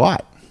 It's a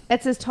lot.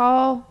 It's as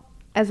tall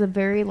as a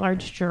very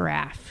large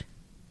giraffe.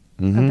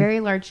 Mm-hmm. A very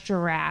large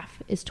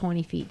giraffe is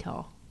 20 feet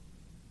tall.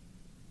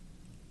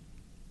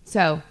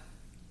 So,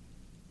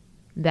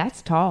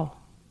 that's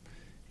tall.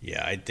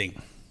 Yeah, I think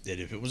that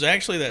if it was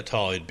actually that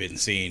tall, it'd been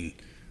seen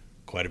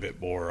quite a bit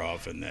more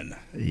often than...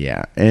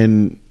 Yeah,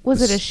 and...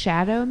 Was it a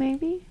shadow,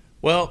 maybe?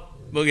 Well,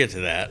 we'll get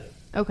to that.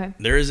 Okay.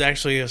 There is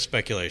actually a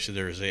speculation.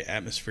 There is an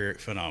atmospheric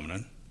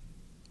phenomenon.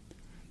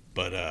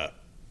 But,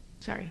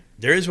 Sorry.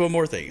 There is one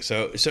more thing.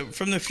 So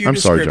from the few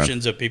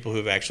descriptions of people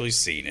who've actually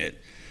seen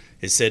it,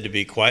 it's said to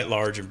be quite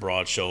large and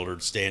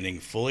broad-shouldered, standing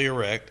fully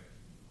erect,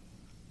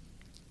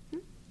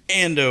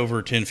 and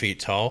over 10 feet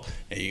tall.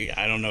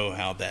 I don't know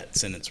how that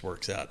sentence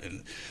works out,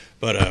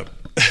 but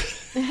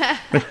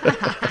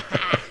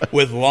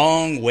with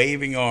long,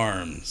 waving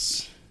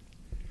arms.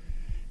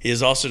 He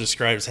is also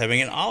described as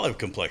having an olive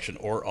complexion,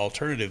 or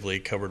alternatively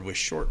covered with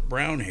short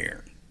brown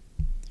hair.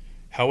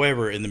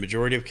 However, in the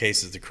majority of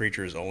cases, the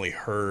creature is only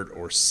heard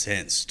or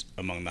sensed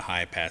among the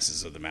high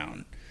passes of the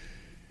mountain.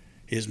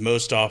 He is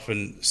most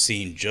often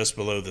seen just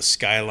below the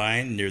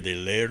skyline near the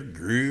Le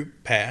Gru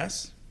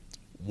Pass.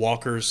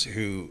 Walkers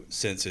who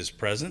sense his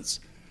presence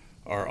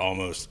are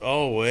almost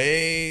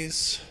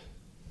always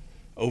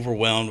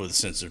overwhelmed with a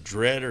sense of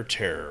dread or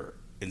terror.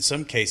 In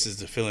some cases,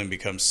 the feeling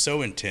becomes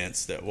so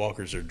intense that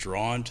walkers are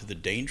drawn to the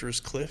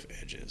dangerous cliff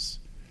edges,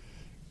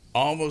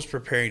 almost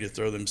preparing to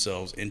throw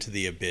themselves into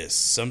the abyss.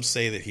 Some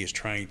say that he is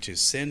trying to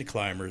send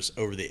climbers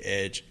over the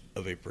edge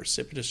of a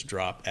precipitous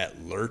drop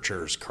at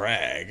Lurcher's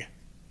Crag.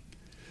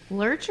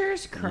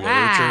 Lurcher's Crag.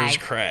 Lurcher's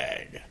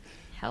Crag.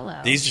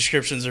 Hello. These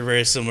descriptions are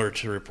very similar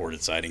to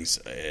reported sightings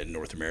in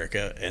North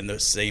America, and the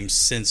same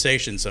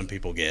sensation some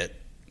people get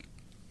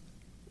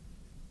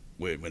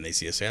when they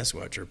see a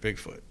Sasquatch or a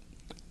Bigfoot.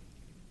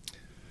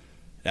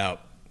 Now,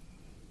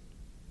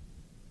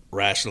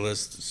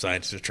 rationalists,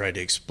 scientists have tried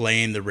to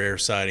explain the rare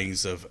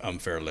sightings of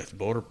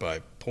Umferlethborg by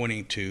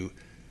pointing to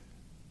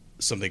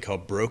something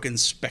called broken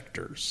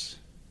specters,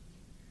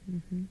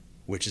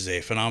 which is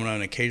a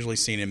phenomenon occasionally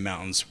seen in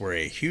mountains where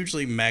a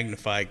hugely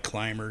magnified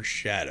climber's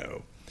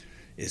shadow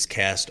is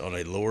cast on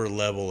a lower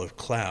level of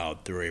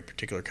cloud through a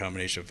particular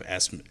combination of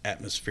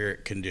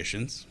atmospheric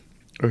conditions.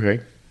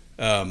 Okay.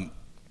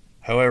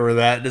 However,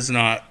 that does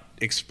not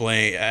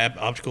explain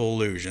optical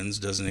illusions,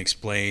 doesn't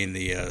explain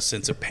the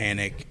sense of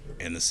panic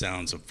and the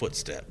sounds of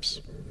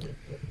footsteps.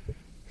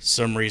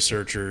 Some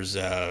researchers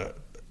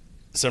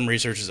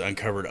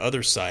uncovered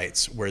other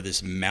sites where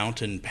this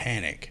mountain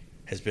panic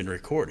has been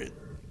recorded.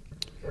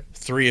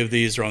 3 of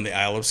these are on the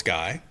Isle of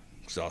Skye,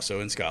 which is also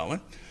in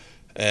Scotland,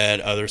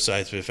 and other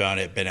sites have been found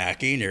at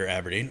Benaki near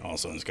Aberdeen,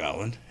 also in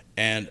Scotland,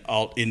 and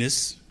Alt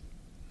Innis,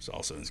 is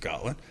also in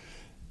Scotland.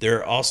 There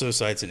are also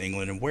sites in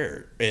England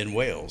and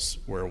Wales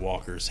where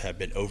walkers have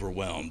been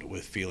overwhelmed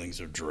with feelings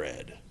of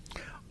dread.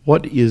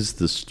 What is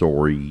the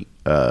story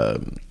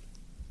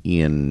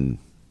in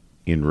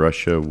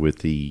Russia with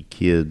the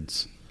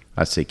kids?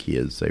 I say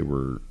kids; they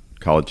were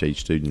college-age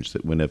students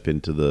that went up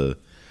into the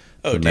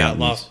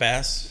Dyatlov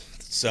Pass.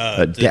 It's,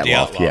 the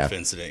Dyatlov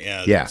incident.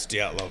 Yeah, it's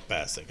Dyatlov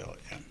Pass. They call it.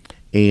 Yeah.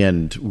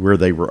 And where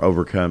they were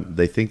overcome,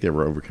 they think they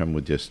were overcome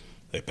with just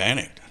they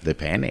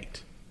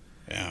panicked.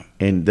 Yeah.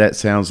 And that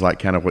sounds like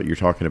kind of what you're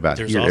talking about.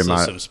 There's here. also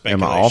some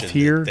speculation am I off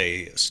here? That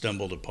they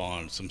stumbled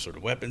upon some sort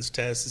of weapons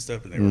test and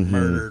stuff, and they were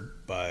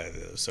murdered by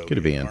the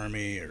Soviet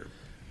army,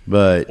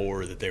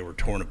 or that they were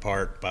torn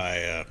apart by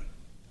a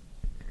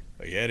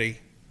Yeti.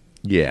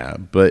 Yeah,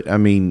 but I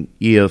mean,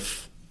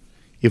 if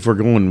we're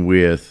going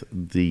with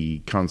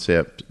the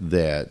concept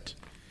that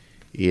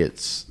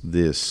it's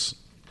this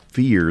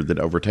fear that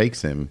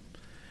overtakes them,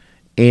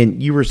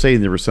 and you were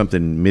saying there was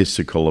something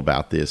mystical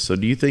about this, so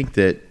do you think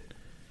that?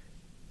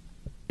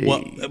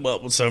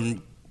 Well,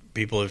 some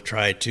people have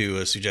tried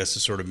to suggest a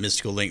sort of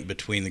mystical link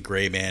between the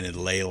gray man and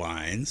ley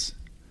lines.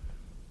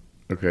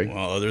 Okay.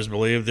 While others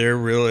believe they're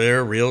real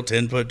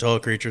 10-foot tall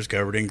creatures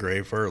covered in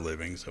gray fur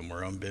living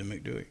somewhere on Ben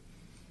MacDhui.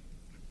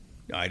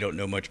 I don't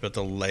know much about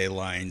the ley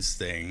lines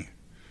thing.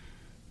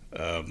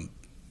 It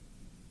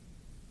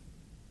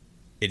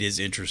is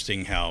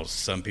interesting how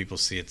some people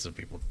see it, some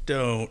people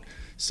don't.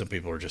 Some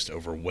people are just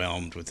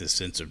overwhelmed with this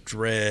sense of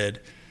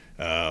dread.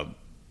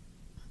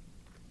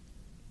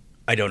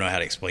 I don't know how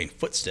to explain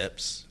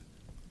footsteps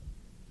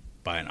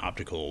by an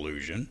optical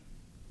illusion.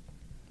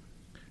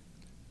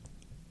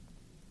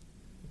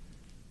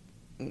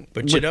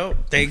 But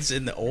things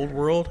in the old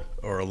world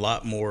are a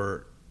lot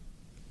more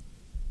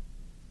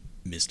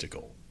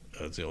mystical.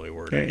 That's the only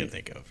word I can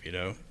think of,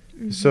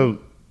 So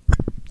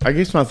I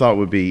guess my thought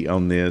would be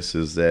on this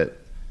is that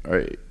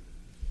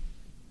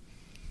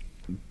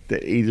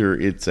either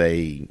it's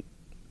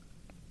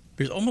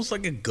there's almost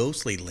like a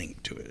ghostly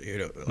link to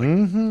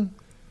it,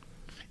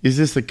 Is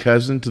this a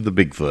cousin to the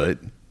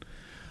Bigfoot?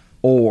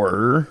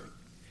 Or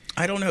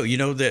I don't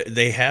know.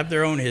 They have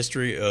their own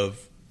history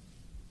of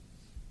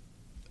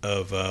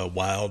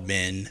wild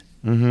men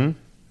in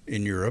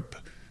Europe.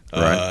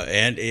 Right.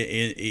 And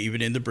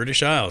even in the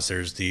British Isles,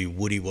 there's the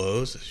Woody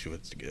Woes,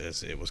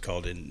 as it was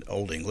called in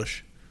Old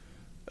English.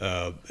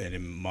 And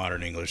in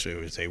modern English, it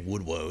would say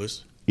Wood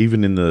Woes.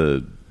 Even in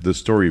the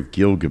story of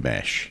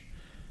Gilgamesh.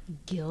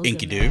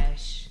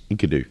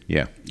 Enkidu,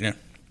 yeah. Yeah.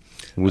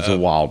 Was a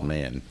wild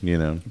man,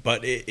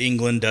 But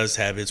England does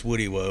have its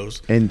Woody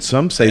Woes. And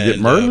some say that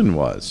Merlin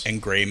was.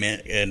 And gray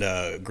men,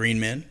 and green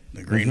men,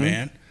 the Green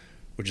Man,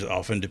 which is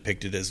often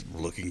depicted as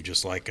looking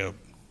just like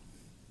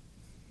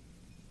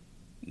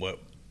what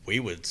we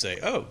would say,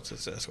 it's a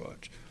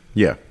Sasquatch.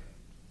 Yeah.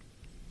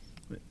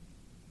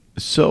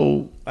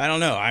 So I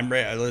don't know. I'm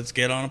ready. Let's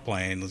get on a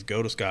plane. Let's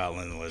go to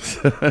Scotland.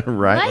 Let's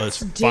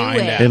Let's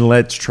find out. And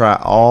let's try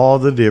all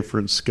the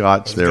different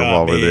Scotch there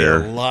while we're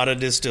there. A lot of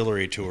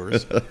distillery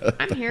tours.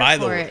 I'm here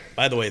for it.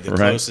 By the way, the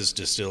closest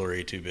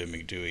distillery to Ben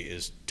MacDhui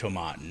is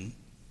Tomatin.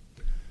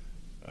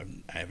 I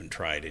haven't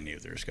tried any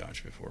of their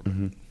Scotch before.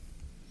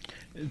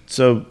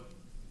 So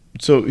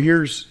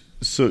here's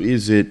So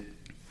is it?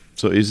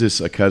 So is this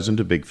a cousin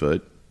to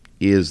Bigfoot?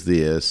 Is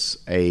this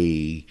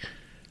a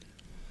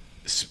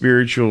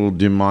spiritual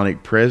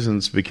demonic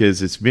presence?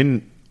 Because it's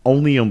been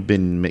only on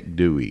Ben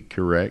MacDhui,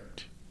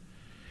 correct?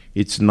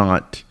 It's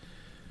not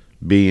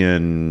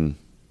being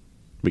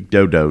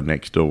McDodo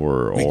next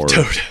door, or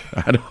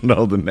McDodo. I don't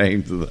know the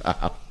names of the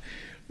house.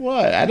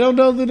 What? I don't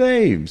know the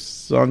names,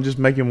 so I'm just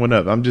making one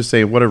up. I'm just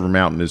saying whatever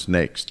mountain is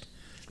next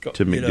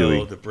to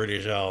MacDhui. The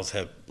British Isles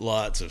have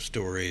lots of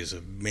stories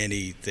of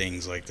many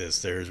things like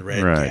this. There's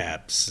red Right.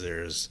 caps.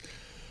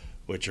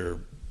 Which are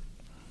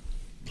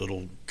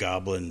little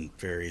goblin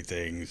fairy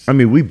things. I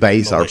mean, we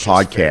base our Malicious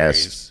podcast.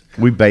 fairies.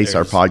 We base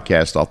our There's-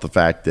 podcast off the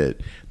fact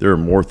that there are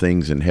more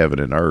things in heaven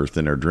and earth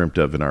than are dreamt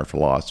of in our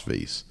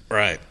philosophies.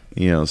 Right.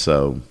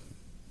 So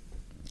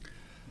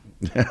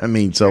I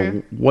mean, so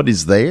True. what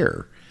is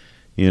there?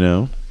 I don't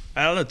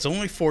know. It's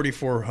only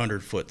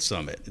 4,400 foot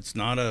summit. It's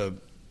not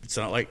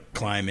like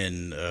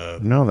climbing.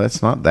 No,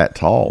 that's not that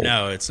tall.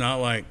 No, it's not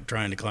like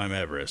trying to climb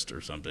Everest or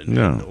something.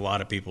 No. And a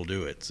lot of people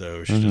do it, so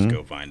you should just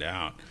go find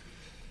out.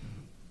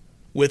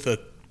 With a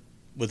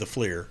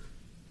FLIR.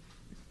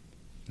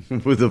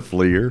 With a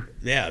FLIR.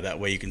 Yeah, that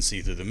way you can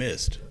see through the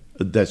mist.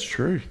 That's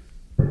true.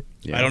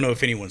 Yeah. I don't know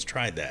if anyone's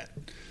tried that.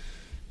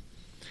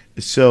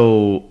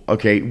 So,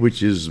 okay,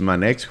 which is my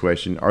next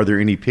question. Are there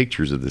any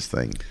pictures of this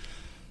thing?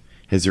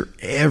 Has there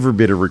ever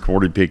been a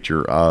recorded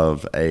picture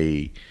of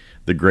the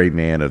gray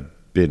man of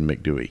Ben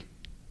MacDhui?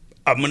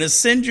 I'm going to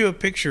send you a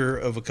picture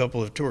of a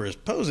couple of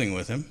tourists posing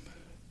with him.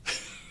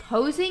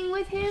 Posing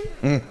with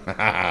him?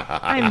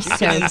 I'm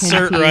so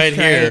Insert confused right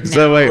here. now.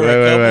 So wait, For a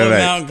couple of wait.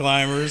 mountain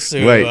climbers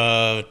who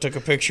Wait. took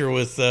a picture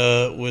with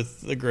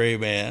the gray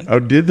man. Oh,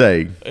 did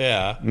they?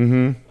 Yeah.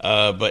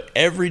 Mm-hmm. But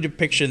every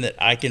depiction that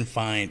I can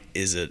find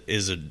is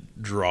a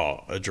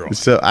draw.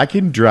 So I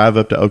can drive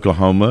up to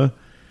Oklahoma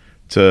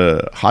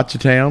to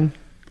Hatchetown,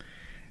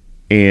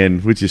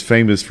 and which is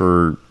famous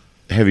for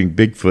having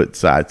Bigfoot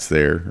sites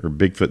there, or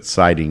Bigfoot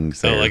sightings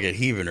there. Oh, like a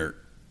Heavener.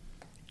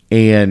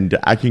 And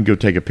I can go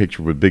take a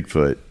picture with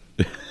Bigfoot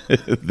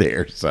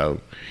there. So,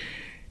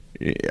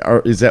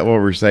 is that what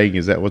we're saying?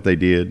 Is that what they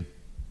did?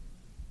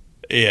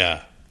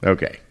 Yeah,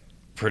 Okay.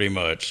 pretty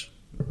much.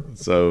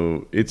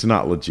 So, it's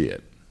not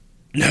legit.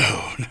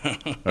 No.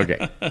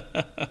 Okay.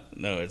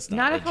 No, it's not.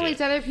 Not if all legit.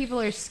 these other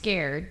people are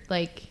scared.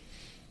 Like,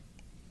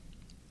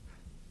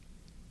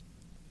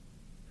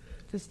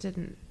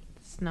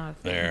 it's not a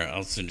thing. There,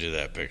 I'll send you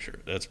that picture.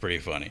 That's pretty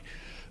funny.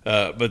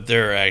 But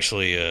there are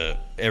actually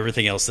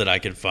everything else that I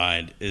could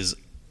find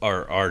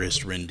are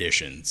artist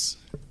renditions,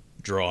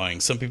 drawing.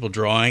 Some people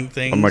drawing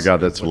things. Oh my God,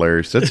 that's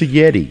hilarious. That's a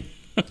Yeti.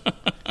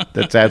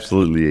 That's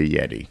absolutely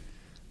a Yeti.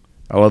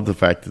 I love the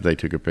fact that they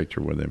took a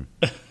picture with him.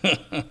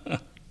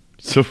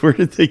 So where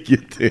did they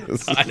get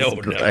this? I This is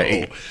don't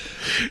great. know.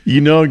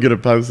 You know I'm going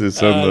to post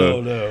this I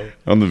don't know.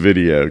 on the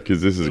video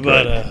because this is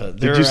But, great.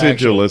 there Did you are send it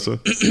to actual-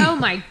 Alyssa? Oh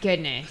my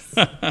goodness.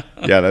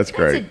 That's Yeah, that's a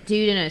great.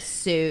 dude in a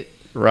suit.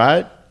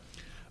 Right?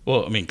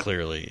 Well, I mean,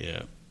 clearly,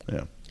 yeah.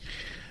 Yeah.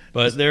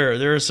 But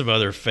there are some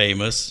other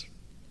famous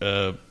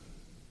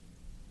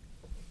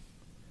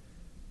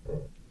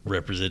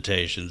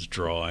representations,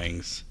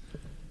 drawings,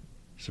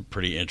 some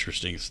pretty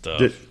interesting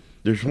stuff.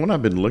 There's one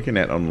I've been looking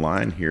at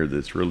online here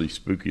that's really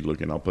spooky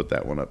looking. I'll put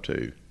that one up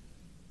too.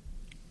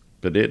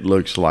 But it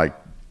looks like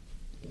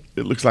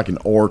an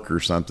orc or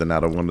something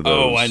out of one of those.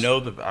 Oh, I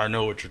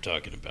know what you're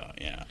talking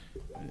about. Yeah.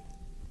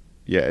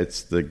 Yeah,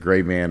 it's The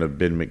Gray Man of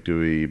Ben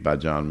MacDhui by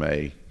John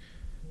May.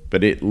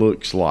 But it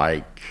looks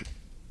like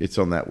it's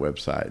on that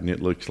website, and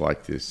it looks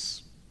like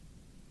this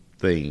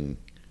thing.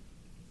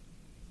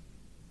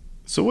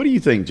 So what do you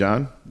think,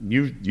 John?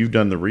 You've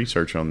done the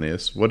research on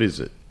this. What is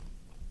it?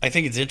 I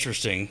think it's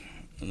interesting.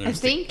 And I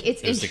think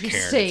it's there's the Karen at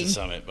interesting. the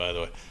summit, by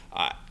the way.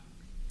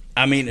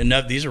 I mean,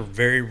 enough. These are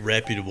very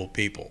reputable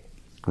people.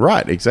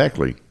 Right,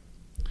 exactly.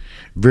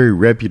 Very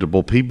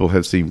reputable people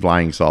have seen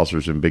flying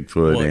saucers and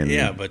Bigfoot, Well, and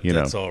yeah, but you know,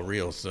 that's all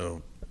real.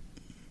 So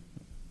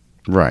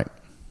right.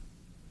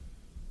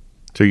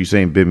 So you're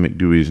saying Ben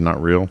MacDhui is not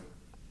real?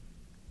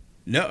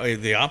 no,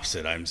 the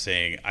opposite. I'm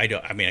saying I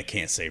don't. I mean, I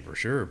can't say for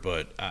sure,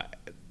 but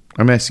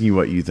I'm asking you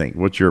what you think.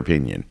 What's your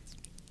opinion?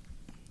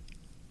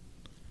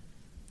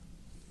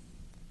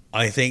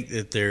 I think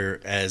that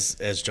there, as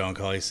John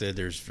Colley said,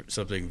 there's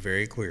something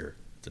very clear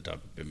at the top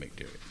of Ben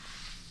MacDhui.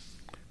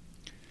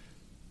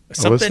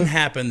 Something Alyssa?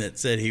 happened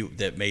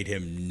that made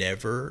him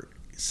never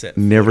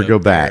Never foot go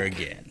up there back.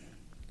 again.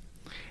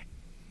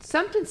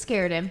 Something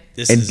scared him.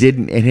 This And is, he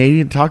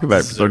didn't talk about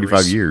it this for is a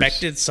 35 years.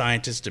 respected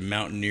scientist and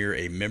mountaineer,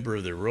 a member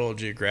of the Royal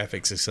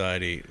Geographic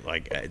Society.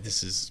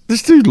 This is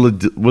This dude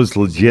was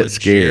legit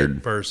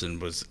scared. person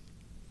was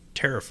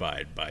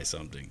terrified by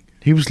something,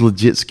 He was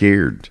legit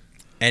scared.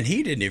 and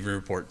he didn't even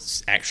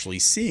report actually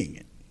seeing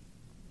it.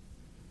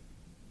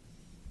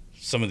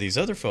 Some of these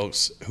other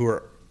folks who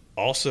are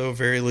also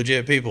very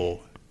legit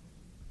people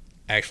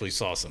actually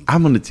saw something.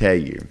 I'm going to tell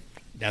you.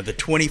 Now, the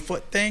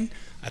 20-foot thing,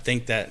 I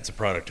think that's a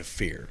product of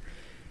fear.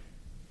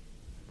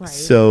 Right.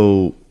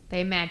 So,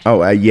 they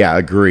imagine. yeah,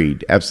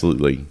 agreed.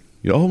 Absolutely.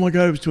 Oh my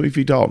God, it was 20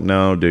 feet tall.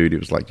 No, dude, it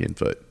was like 10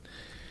 foot.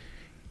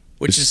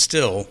 Which is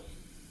still.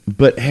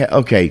 But,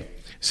 okay,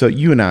 so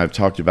you and I have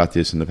talked about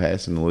this in the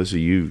past, and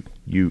Alyssa,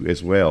 you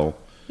as well.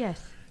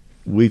 Yes.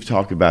 We've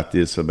talked about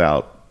this,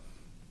 about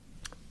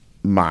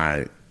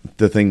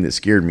the thing that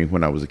scared me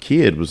when I was a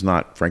kid was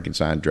not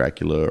Frankenstein,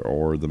 Dracula,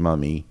 or the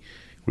Mummy,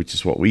 which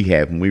is what we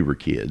had when we were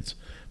kids,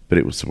 but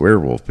it was the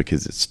werewolf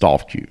because it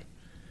stalked you.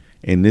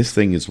 And this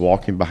thing is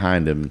walking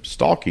behind them,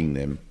 stalking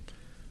them,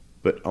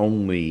 but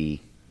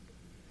only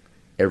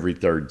every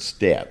third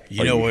step.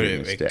 You know what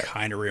it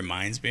kind of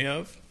reminds me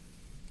of?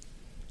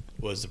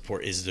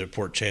 Is the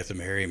Port Chatham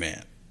Hairy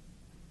Man.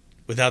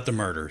 Without the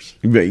murders.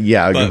 But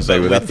yeah, I was going to say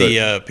without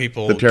the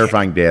people, the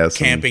terrifying deaths,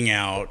 camping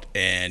out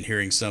and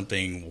hearing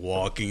something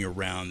walking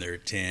around their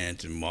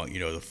tent, and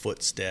the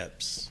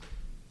footsteps.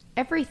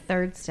 Every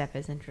third step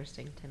is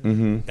interesting to me.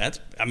 Mm-hmm.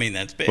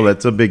 That's big. Well,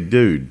 that's a big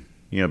dude,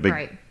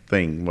 big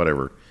thing,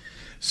 whatever.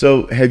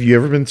 So, have you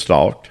ever been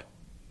stalked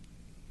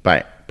by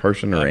a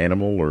person or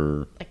animal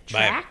or like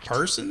tracked? By a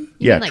person?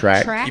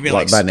 Tracked. You mean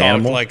like by an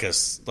animal, like a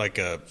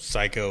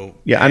psycho?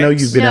 Yeah, I know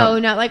you've been out. No,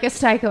 not like a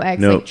psycho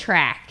X. No. Like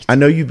tracked. I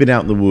know you've been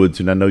out in the woods,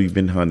 and I know you've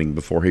been hunting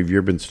before. Have you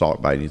ever been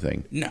stalked by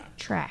anything? No,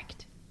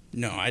 tracked.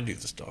 No, I do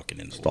the stalking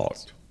in the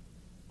Stalked.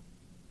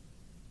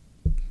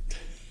 woods.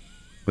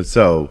 But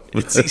so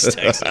it's East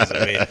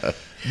Texas.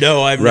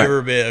 No, I've Right.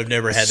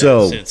 never had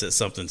that sense that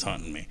something's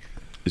hunting me.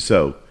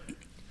 So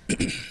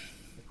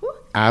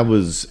I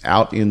was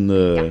out in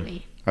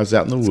the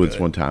woods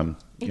one time.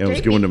 And I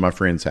was going to my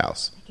friend's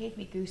house. It gave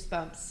me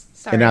goosebumps.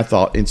 Sorry. And I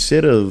thought,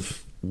 instead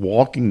of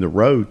walking the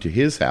road to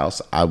his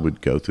house, I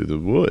would go through the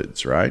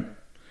woods, right?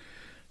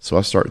 So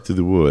I start through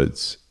the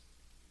woods,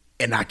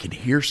 and I can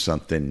hear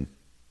something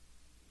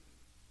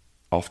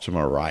off to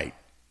my right.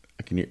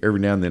 I can hear,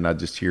 every now and then I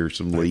just hear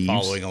some leaves.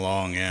 Following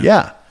along, yeah.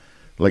 Yeah,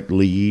 like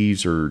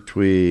leaves or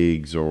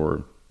twigs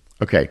or...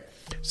 Okay,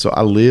 so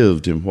I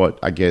lived in what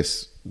I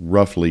guess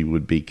roughly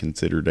would be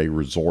considered a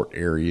resort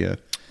area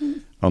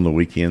on the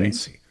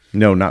weekends. Fancy.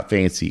 No, not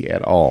fancy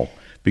at all.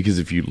 Because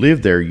if you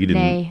lived there, you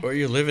didn't... Or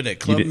you're living at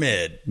Club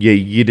Med. Yeah,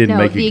 you didn't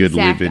make a good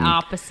living. The exact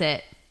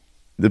opposite.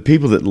 The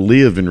people that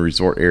live in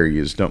resort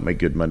areas don't make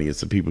good money.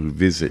 It's the people who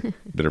visit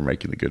that are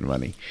making the good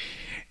money.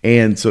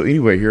 And so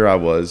anyway, here I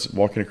was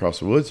walking across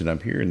the woods, and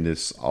I'm hearing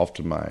this off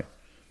to my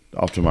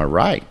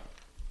right.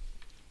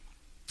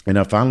 And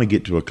I finally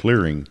get to a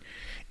clearing,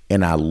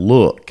 and I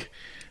look.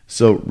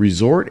 So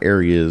resort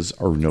areas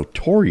are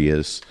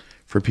notorious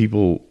for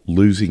people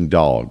losing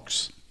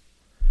dogs.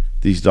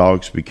 These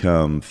dogs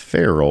become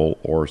feral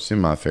or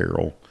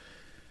semi-feral,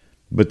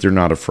 but they're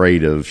not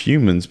afraid of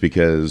humans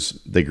because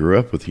they grew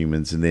up with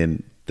humans, and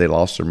then they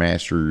lost their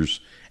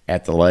masters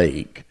at the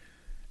lake,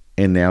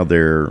 and now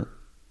they're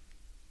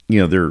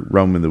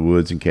roaming the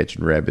woods and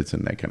catching rabbits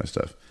and that kind of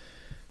stuff.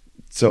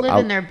 So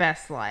living their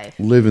best life.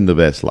 Living the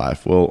best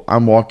life. Well,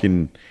 I'm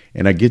walking,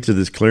 and I get to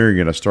this clearing,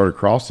 and I start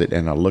across it,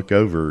 and I look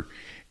over,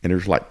 and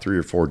there's like 3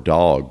 or 4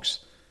 dogs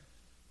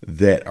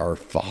that are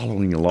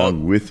following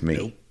along with me.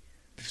 Nope.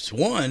 If it's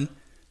one,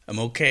 I'm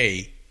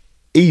okay.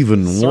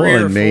 Even 3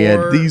 or one, man.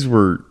 4, These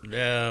were...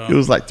 Yeah. It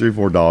was like 3 or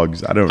 4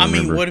 dogs. I don't remember.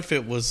 I mean, what if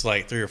it was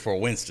like 3 or 4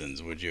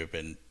 Winstons? Would you have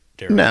been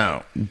terrible?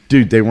 No.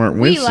 Dude, they weren't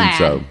Winston,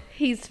 so...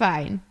 He's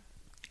fine.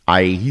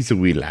 He's a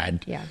wee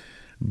lad. Yeah.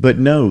 But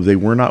no, they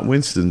were not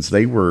Winstons.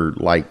 They were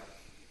like...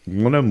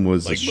 One of them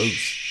was like a moose.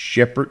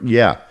 shepherd.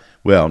 Yeah.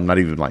 Well, not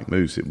even like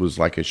moose. It was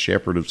like a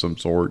shepherd of some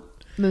sort.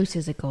 Moose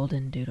is a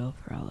golden doodle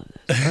for all of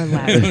this. Or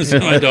Labrador. It was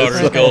my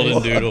daughter's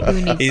golden doodle.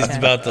 Who needs He's that?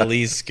 about the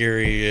least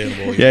scary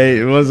animal. Yeah,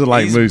 it wasn't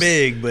like he's moose.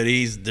 big, but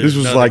this This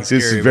was like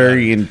this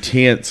very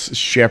intense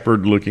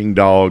shepherd-looking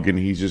dog, and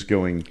he's just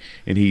going,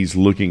 and he's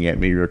looking at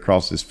me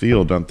across this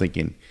field. I'm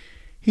thinking,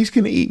 he's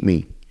going to eat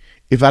me.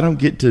 If I don't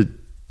get to...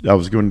 I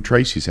was going to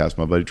Tracy's house,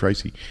 my buddy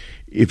Tracy.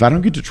 If I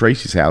don't get to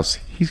Tracy's house,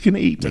 he's going to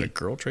eat Is me. it a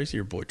girl Tracy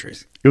or boy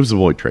Tracy? It was a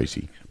boy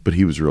Tracy, but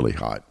he was really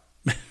hot.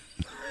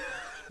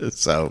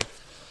 So...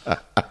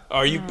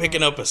 Are you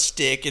picking up a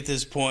stick at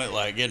this point,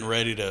 like getting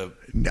ready to...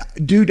 No,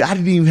 dude, I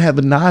didn't even have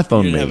a knife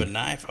on You me. didn't have a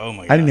knife? Oh,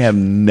 my God. I didn't have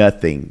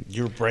nothing.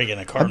 You were breaking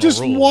a cardinal I'm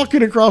just rule.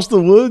 walking across the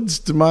woods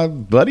to my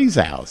buddy's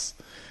house.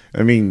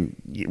 I mean,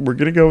 we're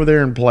going to go over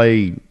there and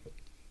play...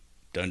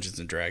 Dungeons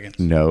and Dragons?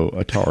 No,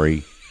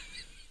 Atari.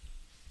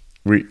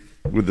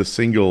 With the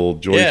single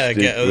joystick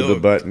with the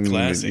button.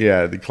 Classic.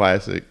 Yeah, the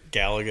classic.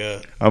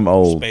 Galaga. I'm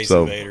old, Space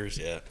so... Invaders,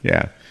 yeah.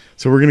 Yeah.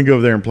 So we're going to go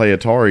over there and play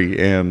Atari,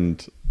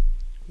 and...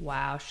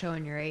 Wow,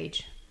 showing your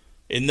age.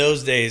 In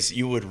those days,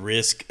 you would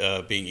risk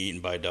being eaten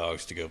by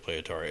dogs to go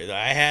play Atari.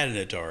 I had an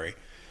Atari,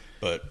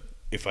 but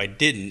if I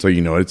didn't... So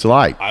you know what it's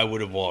like. I would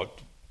have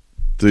walked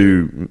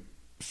through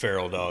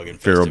feral dog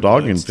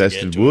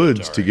infested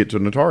woods to get to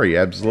an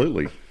Atari.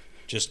 Absolutely.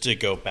 Just to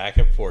go back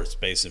and forth,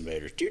 Space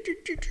Invaders,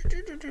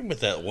 with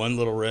that one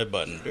little red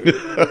button.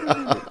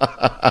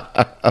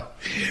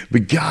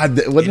 But God,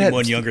 wasn't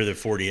Anyone that... younger than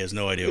 40 has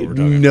no idea what we're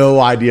talking about.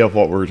 No idea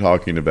what we're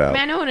talking about.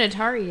 I know what an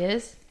Atari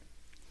is.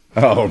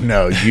 Oh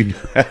no, you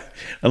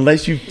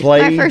unless you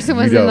played. My first one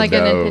was you in don't like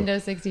know. a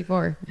Nintendo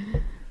 64.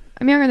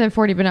 I'm younger than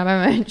 40, but not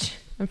by much,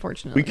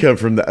 unfortunately. We come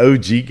from the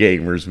OG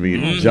gamers, me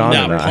and John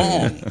and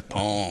I.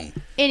 Pong.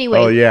 Anyway,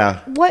 Oh,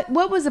 yeah. What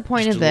was the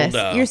point Just of a little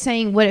this? dial. You're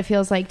saying what it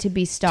feels like to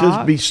be To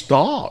stalked. be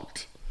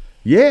stalked.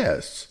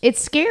 Yes. It's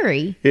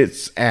scary.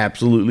 It's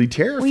absolutely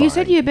terrifying. Well, you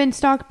said you had been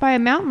stalked by a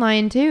mountain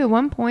lion too at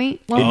one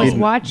point. One was The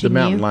watching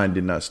mountain you. lion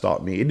did not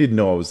stalk me. It didn't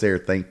know I was there.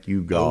 Thank you,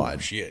 Oh,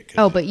 God. shit. 'Cause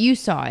Oh, but you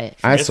saw it.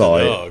 I it's saw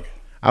a it. dog.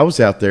 I was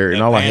out there,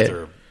 and That all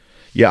panther,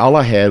 all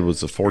I had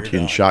was a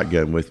 410 dog.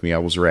 shotgun with me. I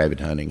was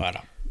rabbit hunting. I'd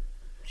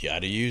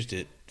have used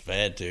it if I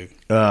had to.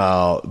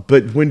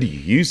 But when do you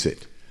use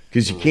it?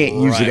 Because you can't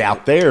use it Right.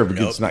 out there because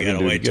Nope, it's not you going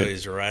gotta to do wait it till good.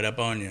 he's right up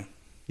on you.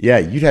 Yeah,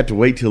 you'd have to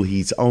wait till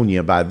he's on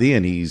you. By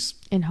then, he's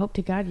And hope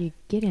to God you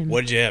get him.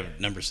 What did you have?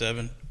 Number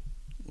 7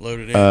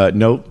 loaded in?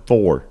 nope,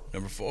 4.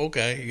 Number 4.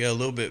 Okay, you got a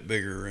little bit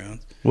bigger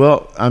rounds.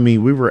 Well, I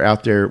mean, we were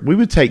out there. We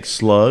would take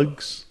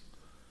slugs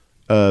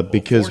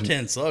because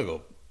 410 slug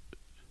will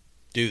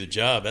do the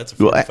job. That's a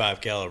Well, 45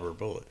 caliber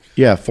bullet.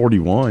 yeah,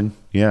 41.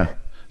 Yeah,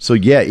 so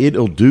yeah,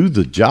 it'll do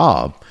the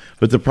job.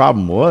 But the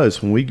problem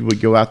was when we would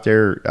go out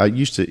there.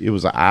 It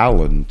was an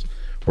island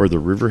where the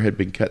river had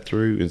been cut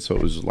through, and so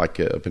it was like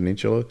a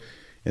peninsula,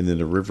 and then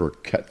the river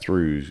cut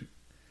through,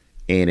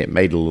 and it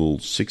made a little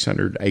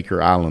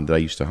 600-acre island that I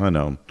used to hunt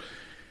on.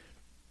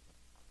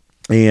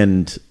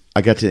 And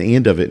I got to the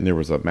end of it, and there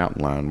was a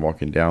mountain lion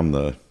walking down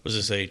the. Was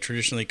this a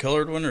traditionally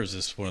colored one, or is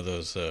this one of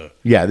those?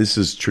 Yeah, this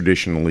is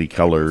traditionally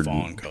colored,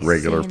 Fawn colored.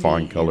 regular Sandy,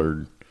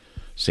 fawn-colored,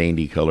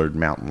 sandy-colored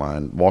mountain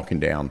lion walking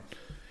down.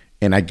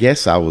 And I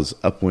guess I was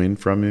upwind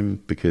from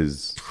him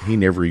because he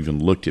never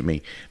even looked at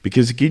me.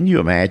 Because can you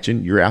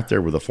imagine? You're out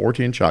there with a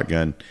 410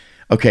 shotgun.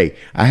 Okay,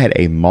 I had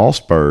a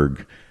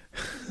Mossberg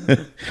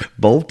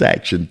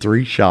bolt-action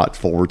 3-shot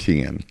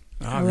 410.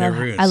 I've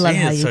never even I love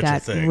seen how you such a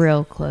got thing.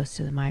 real close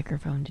to the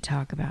microphone to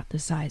talk about the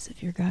size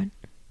of your gun.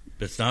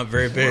 It's not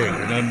very big.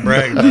 It doesn't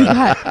brag You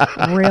about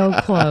got real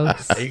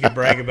close. it. You can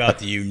brag about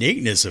the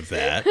uniqueness of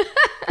that.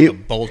 It- A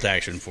bolt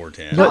action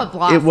 410. No. But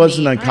block it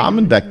wasn't me.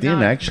 uncommon I'm back then,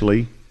 not-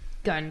 actually.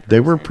 Gun. They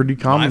were person. pretty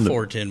My common.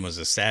 410 was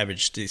a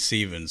Savage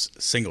Stevens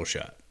single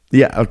shot.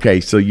 Yeah, okay,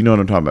 so you know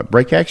what I'm talking about.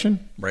 Break action?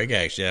 Break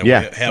action.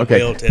 Yeah, Had okay.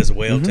 has a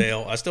whale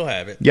tail. I still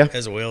have it. Yeah.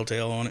 Has a whale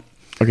tail on it.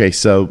 Okay,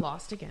 so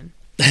Lost again.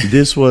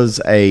 this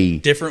was a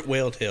Different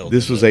whale tail.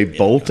 This than was the- a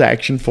bolt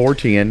action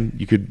 410.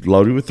 You could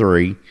load it with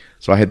 3.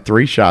 So I had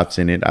 3 shots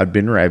in it. I'd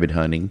been rabbit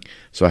hunting.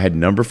 So I had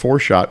number 4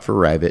 shot for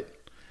rabbit.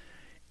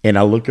 And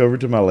I look over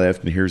to my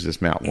left and here's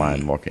this mountain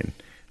lion walking.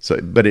 So,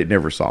 but it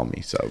never saw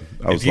me. So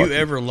I was Have you lucky.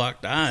 ever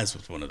locked eyes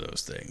with one of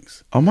those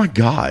things? Oh my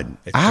God.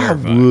 It's I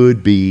terrifying.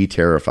 would be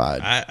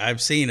terrified.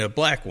 I've seen a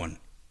black one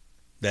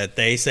that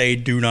they say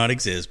do not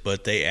exist,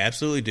 but they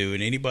absolutely do.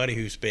 And anybody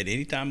who spent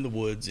any time in the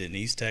woods in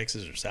East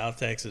Texas or South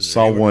Texas or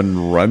Saw anywhere,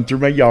 one run through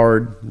my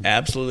yard.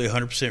 absolutely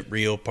 100%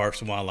 real. Parks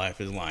and Wildlife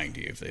is lying to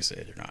you if they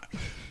say they're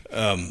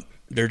not.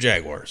 They're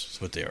jaguars.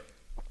 That's what they are.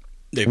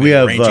 They've We been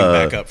have, ranging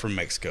back up from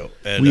Mexico.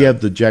 And, We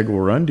have the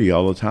jaguarundi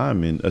all the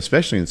time,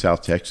 especially in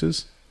South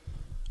Texas.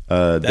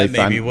 that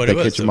may be what they it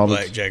was. catch The them all the-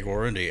 black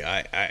jaguarundi.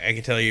 I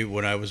can tell you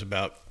when I was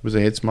about Was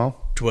the head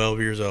small? 12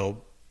 years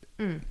old.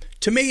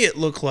 To me, it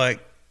looked like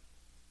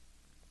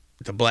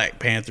the Black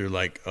Panther,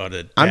 like on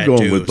a I'm tattoo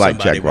going with of black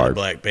somebody jaguar. with a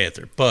Black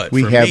Panther. But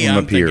We for have me, them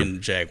I'm up here.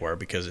 thinking jaguar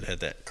because it had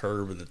that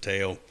curve in the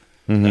tail,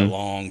 Mm-hmm. that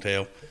long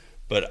tail.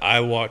 But I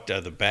walked out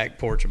of the back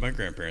porch of my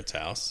grandparents'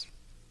 house,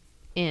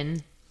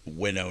 In.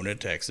 Winona,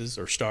 Texas,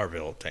 or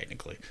Starville,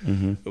 technically,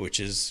 which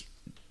is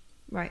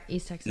Right,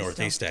 East Texas.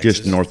 northeast still. Texas.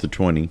 Just north of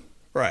 20.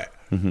 Right.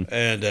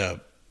 And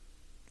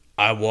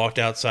I walked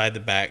outside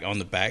on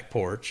the back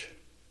porch.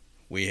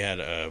 We had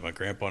my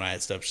grandpa and I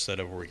had stuff set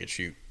up where we could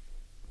shoot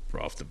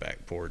off the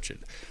back porch, and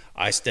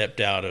I stepped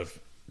out of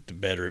the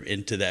bedroom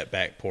into that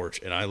back porch,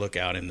 and I look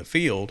out in the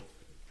field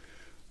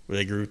where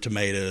they grew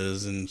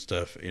tomatoes and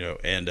stuff,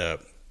 and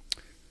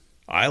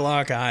I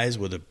lock eyes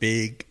with a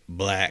big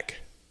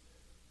black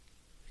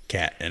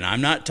cat, and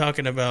I'm not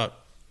talking about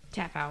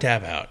Tap out.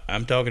 tap out.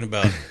 I'm talking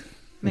about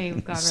May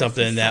God rest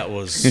something his that soul.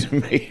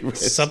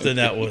 was something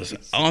that was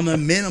on the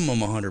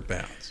minimum 100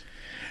 pounds,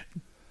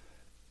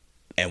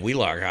 and we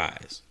lock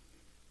eyes.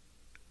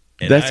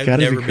 And That's I've gotta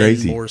be never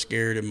crazy. been more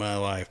scared in my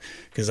life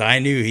because I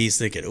knew he's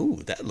thinking,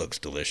 "Ooh, that looks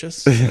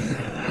delicious."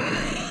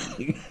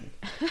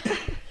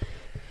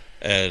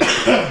 And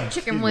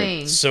Chicken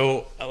wings.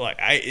 so,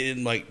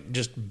 I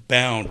just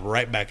bound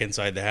right back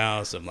inside the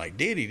house. I'm like,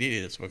 "Diddy,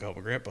 that's my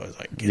couple grandpa." He's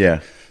like, Yeah.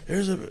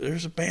 there's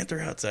a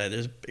panther outside.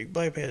 There's a big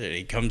black panther." And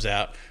he comes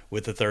out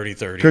with a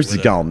 30-30. Of course, with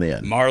it's a gone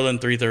then. Marlin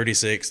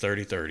 336,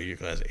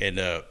 30-30,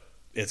 and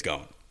it's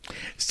gone.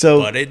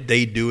 So But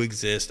they do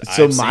exist.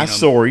 So I've my seen them.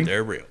 story-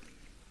 They're real.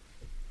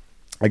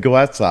 I go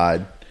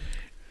outside.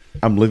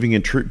 I'm living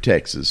in Troop,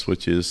 Texas,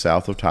 which is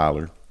south of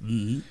Tyler,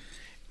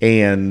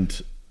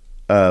 and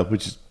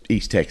which is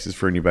East Texas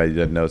for anybody that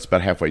doesn't know. It's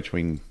about halfway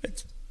between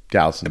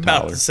Dallas and About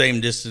Tyler. the same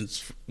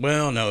distance.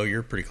 Well, no,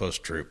 you're pretty close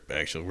to Troop.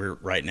 Actually, we're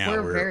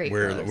very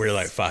close. we're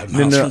like 5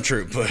 miles No. from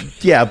Troop, but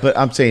Yeah, but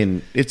I'm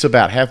saying it's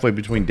about halfway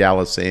between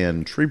Dallas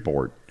and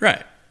Shreveport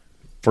right.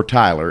 for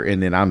Tyler,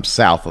 and then I'm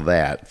south of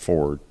that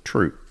for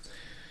Troop.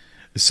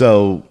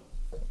 So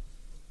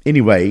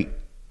anyway,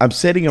 I'm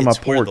sitting on my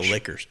It's where porch. the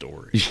liquor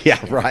store is.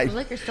 Yeah, right. The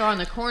liquor store on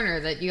the corner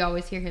that you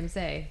always hear him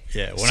say.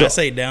 Yeah, when So- I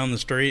say down the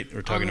street,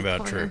 we're talking On the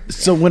about corner. true.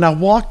 So when I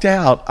walked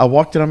out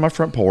on my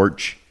front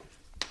porch.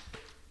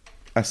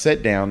 I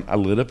sat down. I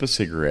lit up a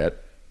cigarette.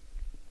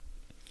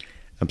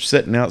 I'm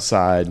sitting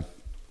outside,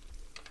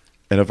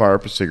 and I fire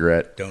up a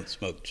cigarette. Don't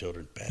smoke,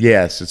 children. Bad.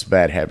 Yes, it's a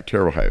bad habit,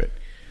 terrible habit.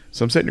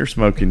 So I'm sitting there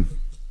smoking,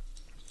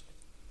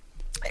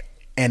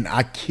 and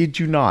I kid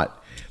you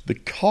not, the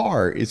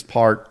car is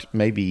parked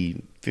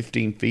maybe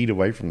 15 feet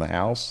away from the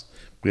house.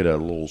 We had a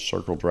little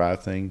circle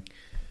drive thing.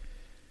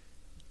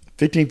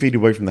 15 feet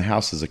away from the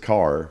house is a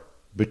car.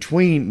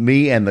 Between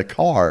me and the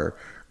car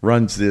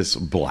runs this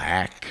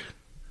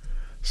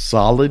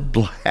solid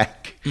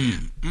black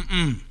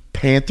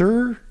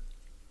panther.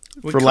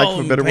 We For call lack of a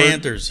them better word.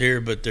 Panthers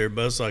here, but they're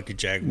most like a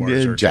Jaguars.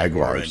 Yeah, or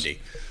Jaguars.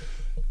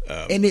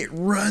 Jaguar And it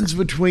runs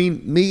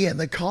between me and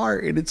the car,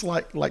 and it's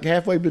like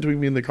halfway between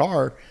me and the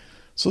car.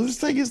 So this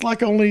thing is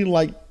only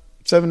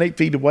 7-8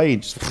 feet away,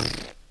 and just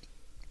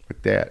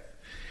like that.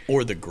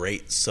 Or the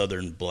Great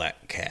Southern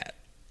Black Cat,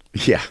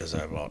 Yeah. as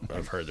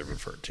I've heard them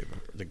referred to,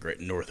 the Great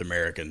North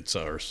American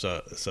or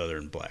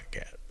Southern Black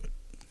Cat.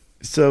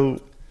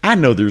 So I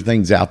know there are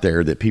things out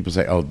there that people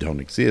say, "Oh, don't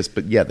exist,"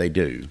 but yeah, they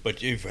do. But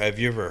have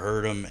you ever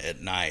heard them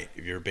at night?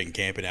 Have you ever been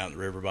camping out in the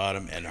river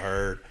bottom and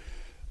heard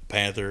a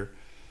panther?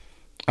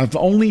 I've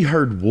only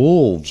heard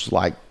wolves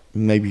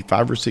maybe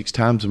 5 or 6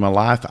 times in my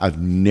life. I've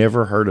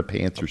never heard a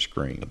panther A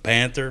scream.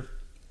 panther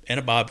and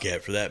a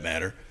bobcat, for that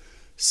matter,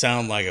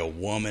 sound like a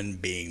woman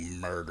being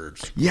murdered.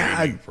 Yeah,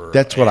 screaming for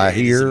that's what I It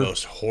is hear. the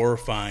most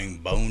horrifying,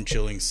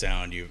 bone-chilling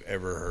sound you've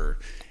ever heard.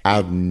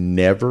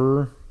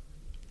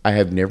 I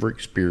have never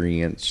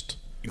experienced.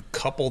 You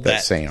couple That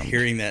that sound.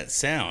 hearing that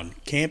sound,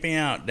 camping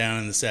out down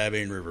in the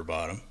Sabine River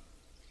bottom,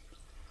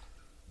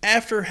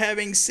 after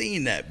having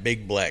seen that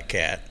big black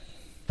cat,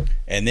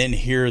 and then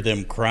hear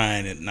them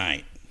crying at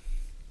night.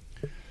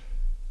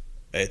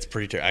 It's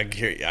pretty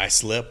terrible. I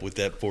slept with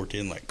that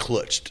 410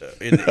 clutched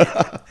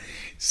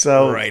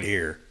So right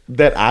here.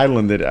 that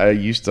island that I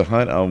used to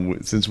hunt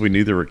on, since we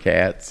knew there were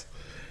cats,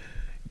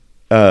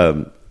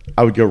 I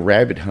would go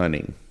rabbit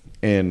hunting,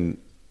 and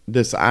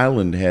this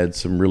island had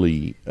some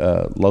really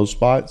low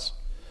spots.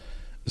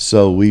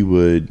 So we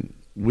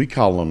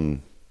call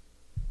them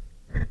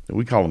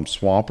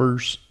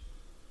swampers,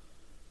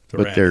 The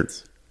but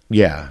rabbits.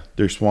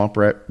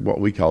 they're what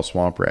we call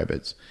swamp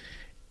rabbits.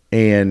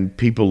 And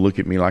people look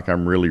at me like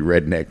I'm really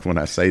redneck when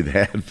I say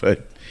that,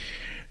 but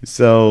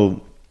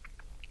so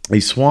a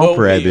swamp Well,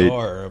 we rabbit,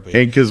 are, but-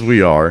 and because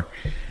we are,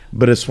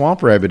 but a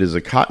swamp rabbit is a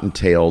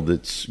cottontail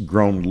that's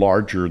grown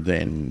larger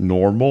than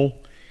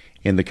normal,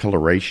 and the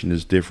coloration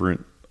is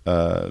different.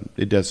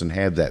 It doesn't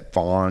have that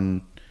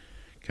fawn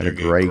kind of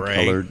Gray. gray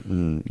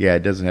colored. Yeah,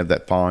 it doesn't have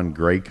that fawn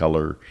gray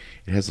color.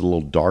 It has a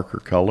little darker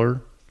color,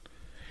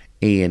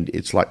 and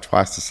it's like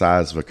twice the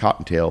size of a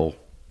cottontail.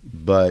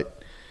 But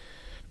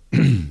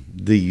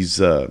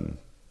these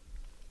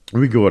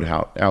we go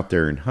out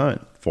there and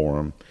hunt for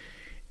them,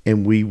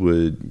 and we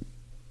would,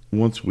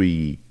 once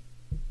we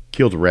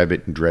killed a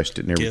rabbit and dressed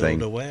it and everything,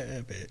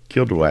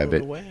 Killed a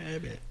rabbit.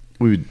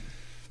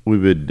 we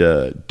would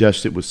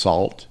dust it with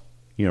salt,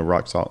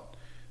 rock salt.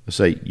 Let's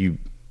say you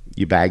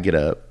bag it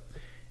up,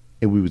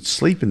 and we would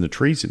sleep in the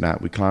trees at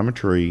night. We climb a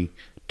tree,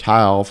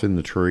 tie off in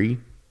the tree.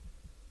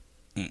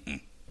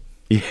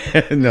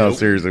 Yeah, no,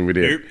 seriously, we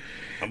did. Nope.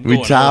 I'm We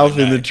going tie home off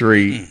in the tonight.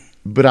 tree,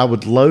 but I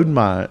would load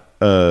my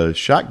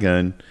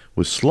shotgun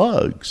with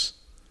slugs.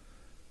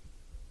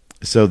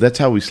 So that's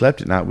how we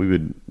slept at night.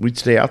 We'd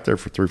stay out there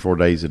for 3-4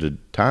 days at a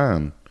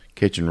time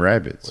catching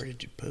rabbits Where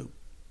did you poop?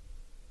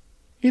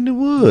 in the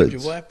What did woods.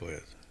 you wipe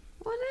with?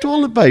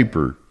 Toilet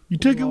paper. You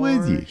took it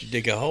with you. Did you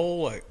dig a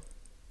hole?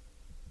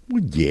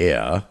 Well,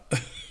 yeah.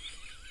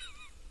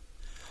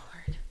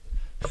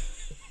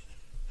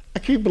 I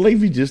can't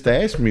believe you just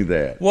asked me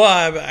that.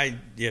 Well, I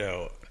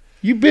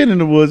You've been in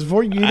the woods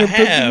before. You I never pooped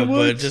in have, the but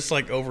woods. just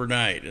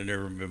overnight. I've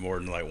never been more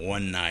than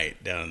one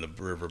night down in the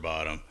river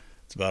bottom.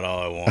 It's about all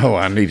I want. Oh,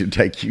 I need to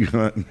take you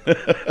hunting.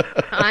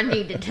 I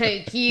need to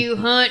take you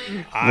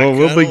hunting. Well,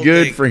 we'll be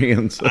good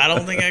friends. I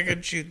don't think I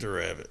could shoot the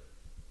rabbit.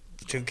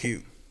 It's too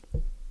cute.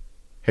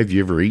 Have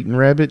you ever eaten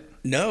rabbit?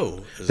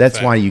 No. as a That's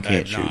fact, why you I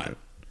can't have shoot not. it.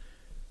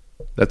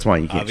 That's why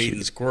you can't I've shoot eaten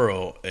it.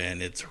 squirrel,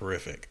 and it's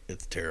horrific.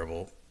 It's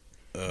terrible.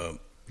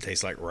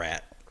 Tastes like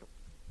rat.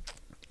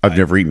 I've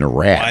never eaten a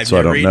rat, I've so I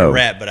never don't eaten know. a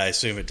rat, but I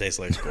assume it tastes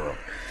like squirrel.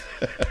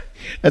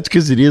 That's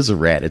because it is a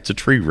rat. It's a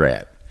tree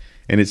rat,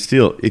 and it's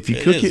still if you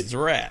cook It's a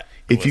rat.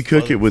 if you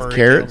cook it with furry-tailed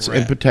carrots and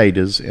rat.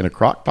 potatoes in a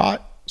crock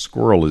pot,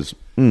 squirrel is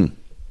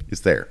it's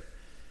there.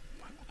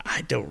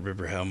 I don't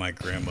remember how my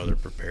grandmother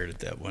prepared it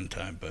that one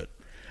time, but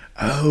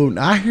Oh,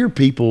 I hear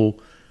people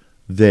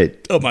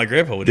that my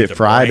grandpa would That eat the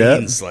fried up?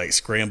 brains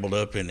scrambled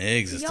up in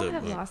eggs. and Y'all stuff.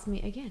 have lost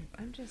me again.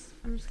 I'm just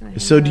gonna. Hang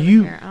So out do over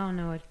you- Here. I don't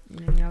know what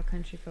y'all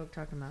country folk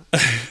talking about.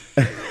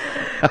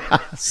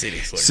 City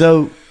slicker.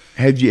 So,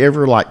 have you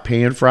ever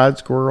pan fried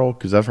squirrel?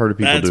 Because I've heard of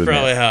people That's doing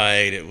probably that. how I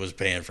ate it. Was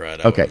pan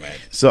fried. I would Okay,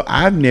 imagine. so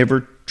I've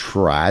never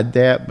tried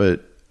that,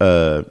 but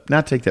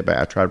not take that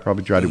back. I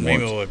probably tried it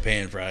Maybe once. I would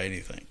pan fry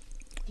anything.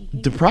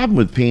 The problem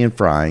with pan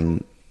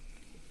frying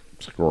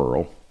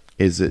squirrel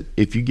is that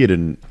if you get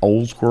an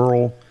old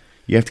squirrel,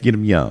 you have to get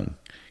them young.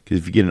 Because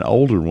if you get an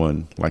older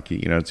one, like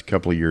it's a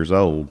couple of years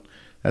old,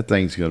 that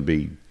thing's going to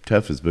be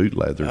tough as boot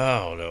leather.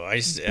 Oh no! I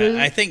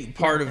think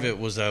part of it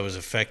was I was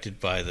affected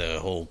by the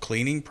whole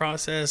cleaning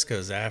process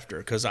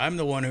because I'm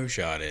the one who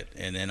shot it,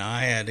 and then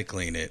I had to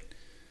clean it,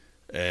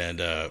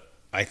 and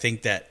I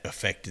think that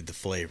affected the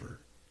flavor.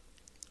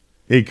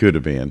 It could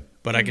have been,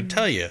 but I can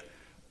tell you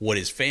what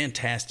is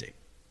fantastic.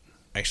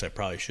 Actually, I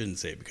probably shouldn't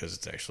say it because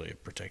it's actually a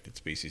protected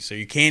species, so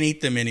you can't eat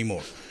them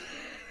anymore.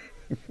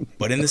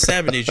 But in the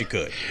 70s, you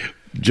could.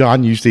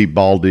 John used to eat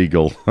bald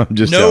eagle. I'm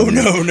just no.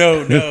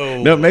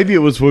 No, maybe it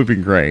was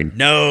whooping crane.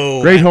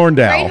 No, great horned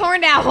owl. Great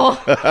horned owl.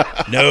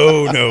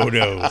 No.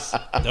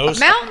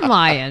 Mountain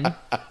lion.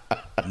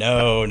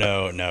 No.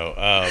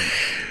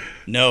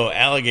 No,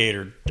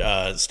 alligator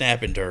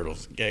snapping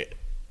turtles.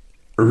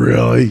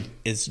 Really?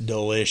 It's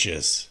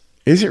delicious.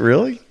 Is it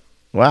really?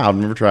 Wow, I've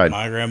never tried.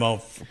 My grandma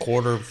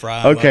quarter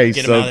fry. Them Okay, up,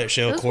 get so them out of that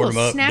shell, Those quarter them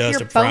will up, snap dust your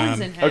them, fry bones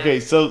 'em. in half. Okay,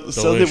 so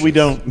Delicious.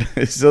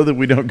 that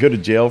we don't go to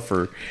jail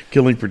for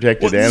killing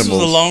protected This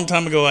animals. was a long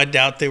time ago. I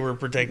doubt they were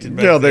protected.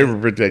 Back No, they then.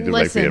 were protected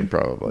back Listen, then,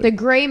 probably. the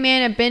gray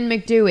man at Ben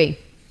MacDhui.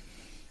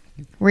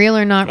 Real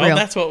or not Oh, real?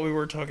 that's what we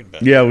were talking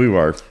about. Yeah, we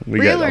were. We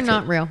Real got or off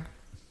not it. real?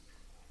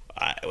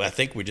 I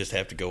think we just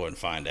have to go and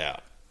find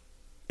out.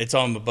 It's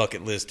on the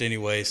bucket list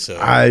anyway. So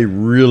I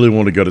really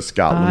want to go to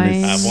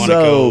Scotland. I It's wanna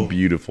so go-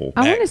 beautiful.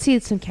 I Back- want to see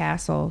some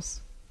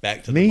castles.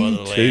 back to Me the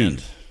motherland.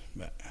 too.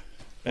 Back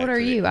What to are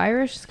the- you?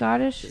 Irish,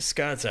 Scottish?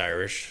 Scots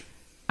Irish.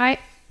 I'm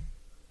feel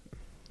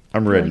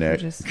like you're redneck.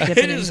 just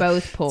dipping in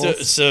both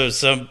pools. So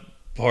some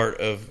part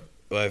of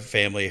my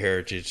family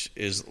heritage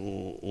is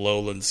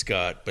Lowland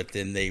Scot, but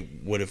then they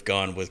would have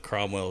gone with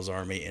Cromwell's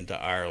army into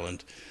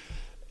Ireland,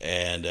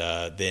 and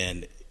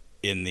then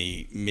in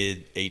the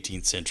mid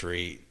 18th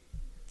century,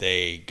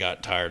 they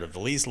got tired of the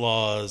lease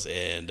laws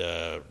and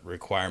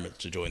requirements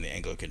to join the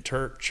Anglican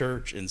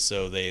Church, and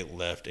so they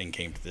left and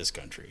came to this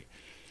country.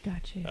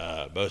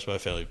 Gotcha. Most of my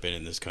family's been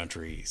in this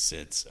country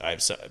since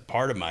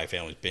part of my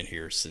family's been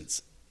here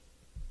since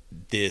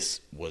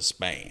this was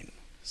Spain,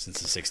 since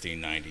the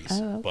 1690s.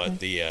 Oh, okay. But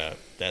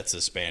that's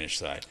the Spanish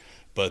side.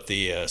 But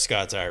the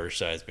Scots-Irish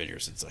side's been here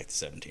since like the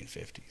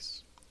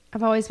 1750s.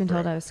 I've always been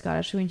told Right. I was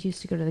Scottish. We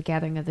used to go to the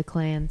gathering of the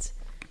clans.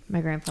 My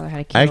grandfather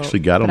had a kilt, I actually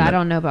got but on I that.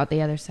 don't know about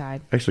the other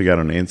side. Actually got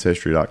on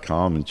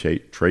Ancestry.com and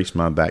traced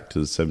mine back to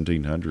the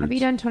 1700s. Have you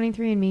done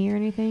 23andMe or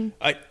anything?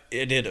 I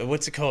did.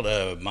 What's it called?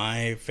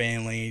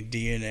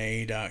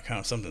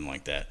 MyFamilyDNA.com, something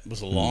like that. It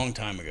was a long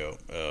time ago.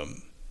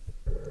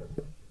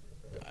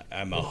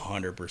 I'm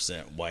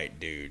 100% white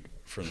dude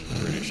from the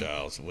British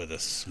Isles with a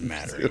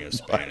smattering of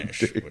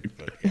Spanish.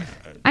 But yeah,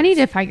 I need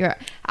to figure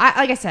out.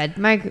 Like I said,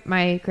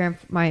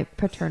 my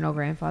paternal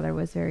grandfather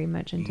was very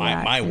much into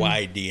that. my and-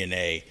 Y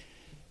DNA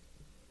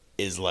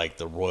is like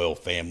the royal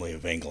family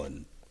of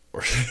England,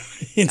 or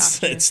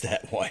it's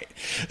that white.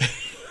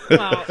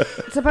 Well,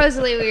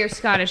 supposedly we are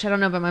Scottish. I don't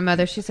know about my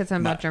mother. She said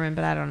something about German,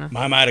 but I don't know.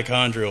 My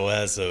mitochondrial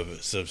has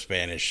some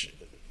Spanish,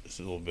 it's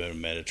a little bit of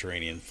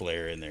Mediterranean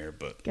flair in there,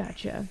 but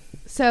Gotcha.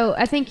 So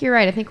I think you're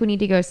right. I think we need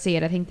to go see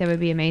it. I think that would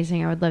be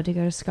amazing. I would love to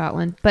go to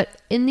Scotland. But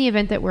in the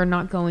event that we're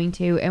not going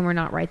to, and we're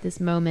not right this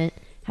moment,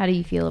 how do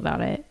you feel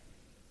about it?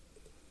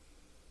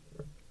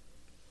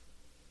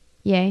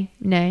 Yay?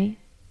 Nay?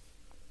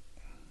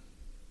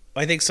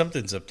 I think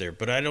something's up there.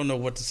 But I don't know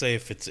what to say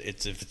if it's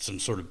some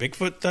sort of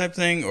Bigfoot type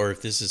thing, or if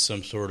this is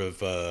some sort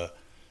of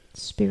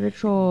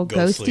Spiritual,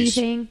 ghostly ghosty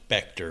thing?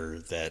 specter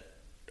that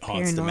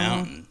haunts the Paranormal.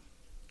 mountain.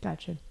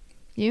 Gotcha.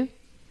 You?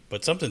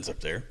 But something's up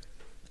there.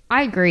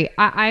 I agree.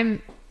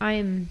 I'm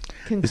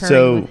concurring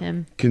So, with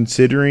him.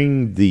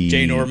 considering the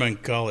J. Norman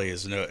Colley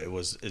is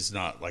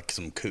not like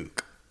some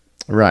kook.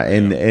 right,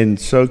 and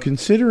so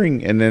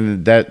considering, and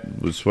then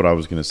that was what I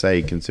was going to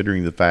say.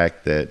 Considering the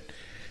fact that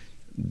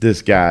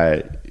this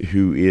guy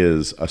who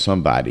is a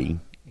somebody,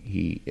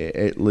 he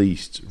at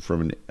least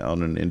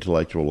on an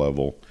intellectual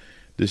level,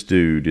 this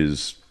dude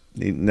is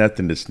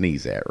nothing to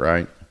sneeze at,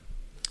 right?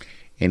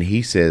 And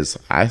he says,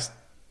 I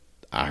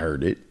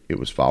heard it. It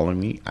was following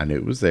me. I knew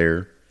it was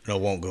there. And I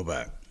won't go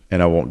back.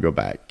 And I won't go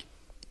back.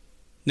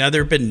 Now,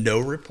 there have been no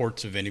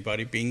reports of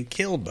anybody being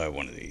killed by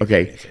one of these.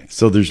 Okay,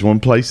 so there's one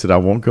place that I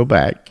won't go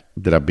back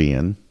that I've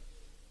been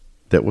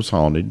that was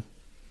haunted.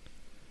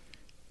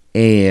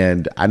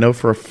 And I know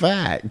for a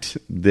fact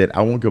that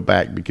I won't go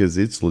back because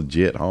it's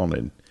legit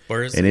haunted.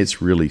 Where is and it?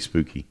 it's really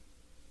spooky.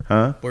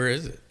 Huh? Where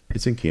is it?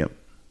 It's in Kemp,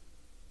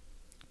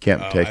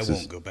 Texas. I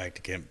won't go back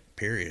to Kemp,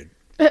 period.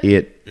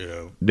 It, You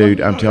know,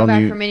 dude, I'm Go telling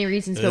back you, for many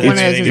reasons, but It's- one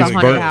of those is a it's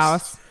haunted burnt.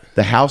 house.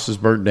 the house is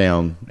burnt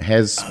down,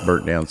 has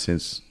burnt down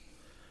since,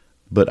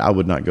 but I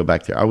would not go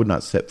back there. I would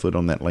not set foot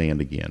on that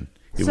land again.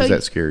 It So was you-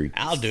 that scary.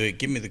 I'll do it.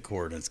 Give me the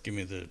coordinates. Give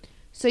me the.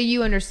 So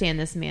you understand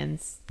this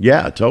man's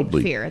Yeah,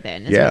 totally. fear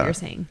then, is what you're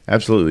saying.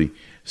 Absolutely.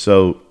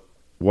 So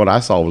what I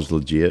saw was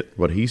legit.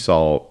 What he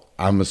saw,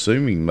 I'm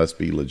assuming must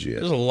be legit.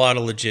 There's a lot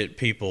of legit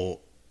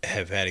people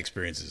have had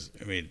experiences.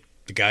 I mean,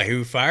 the guy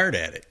who fired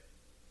at it,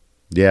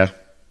 Yeah.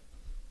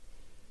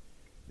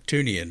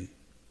 Tunian.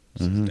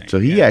 Mm-hmm. So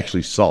he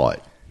actually saw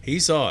it. He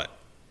saw it.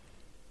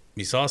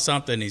 He saw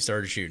something. He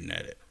started shooting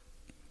at it.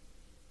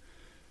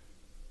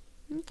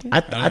 Okay.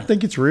 I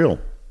think it's real.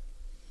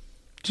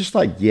 Just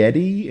like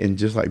Yeti and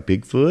just like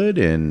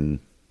Bigfoot and,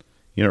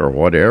 or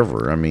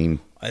whatever. I mean,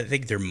 I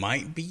think there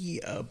might be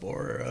a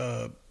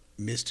more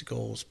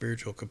mystical,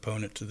 spiritual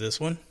component to this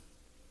one.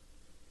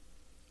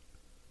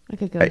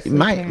 Like a ghost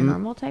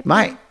paranormal type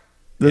thing?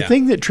 The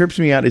thing that trips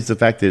me out is the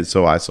fact that it's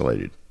so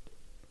isolated.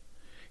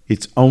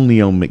 It's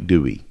only on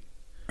MacDhui.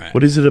 Right.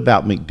 What is it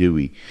about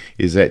MacDhui?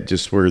 Is that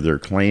just where their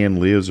clan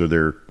lives or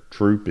their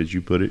troop, as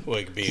you put it? Well,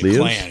 it could be lives? a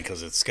clan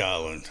because it's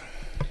Scotland.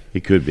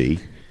 It could be.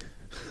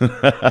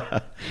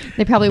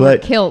 They probably wear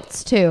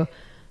kilts too.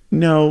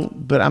 No,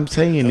 but I'm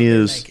saying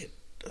is,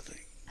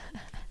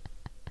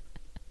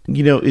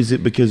 is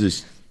it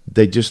because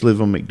they just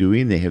live on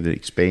MacDhui and they haven't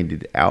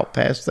expanded out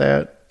past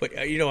that? But,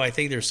 I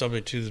think there's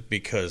something to this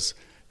because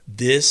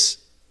this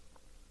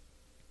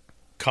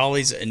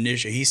Colley's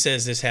initial, he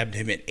says this happened to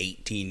him in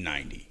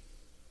 1890.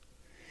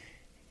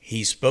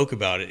 He spoke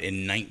about it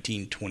in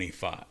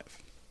 1925.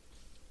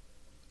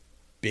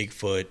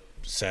 Bigfoot,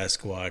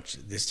 Sasquatch.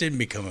 This didn't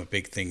become a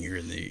big thing here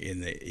in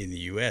the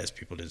U.S.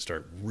 People didn't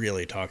start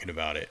really talking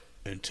about it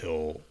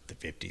until the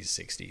 50s,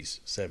 60s,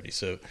 70s.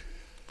 So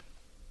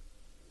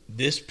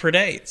this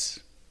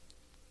predates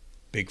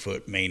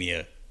Bigfoot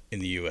mania in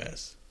the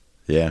U.S.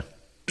 Yeah,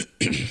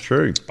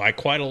 true. by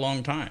quite a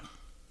long time.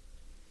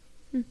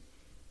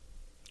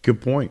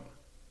 Good point.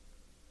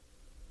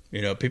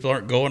 People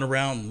aren't going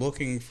around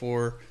looking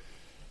for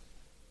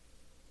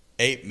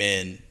ape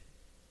men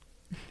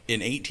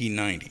in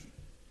 1890.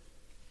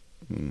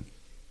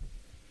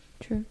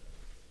 True.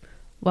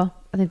 Well,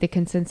 I think the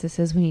consensus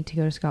is we need to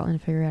go to Scotland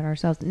and figure it out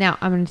ourselves. Now,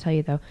 I'm going to tell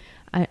you, though,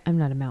 I'm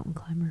not a mountain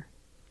climber.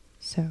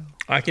 So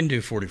I can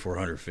do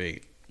 4,400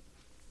 feet.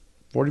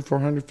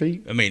 4,400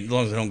 feet? I mean, as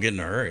long as I don't get in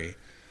a hurry.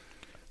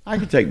 I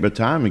could take my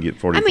time and get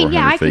 4,400 feet. I mean,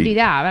 yeah, I could do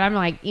that, but I'm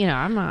like,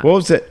 I'm not. What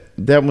was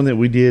that one that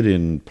we did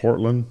in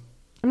Portland?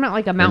 I'm not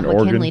like a Mount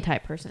McKinley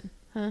type person.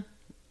 Huh?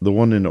 The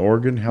one in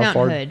Oregon? How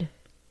far? Hood.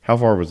 How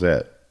far was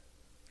that?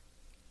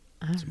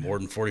 It's more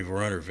than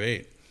 4,400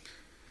 feet.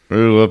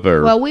 Ooh, up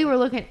there. Well, we were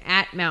looking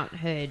at Mount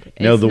Hood.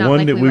 No, It's the not one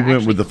like that we were went with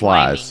actually the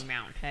flies.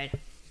 climbing Mount Hood.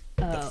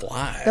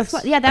 The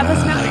flies? Yeah, that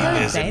was Mount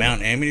Hood. Is it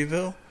Mount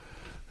Amityville?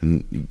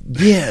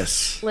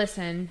 Yes.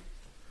 Listen.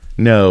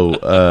 No,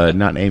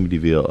 not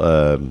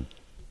Amityville.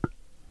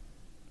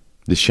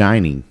 The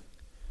Shining.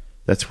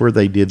 That's where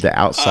they did the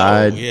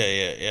outside. Oh,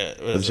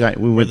 yeah.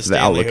 We went to the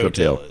Outlook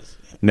Hotel. Is.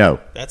 No,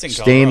 That's in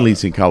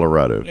Stanley's Colorado. in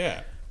Colorado.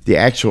 Yeah. The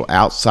actual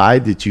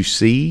outside that you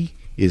see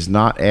is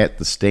not at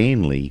the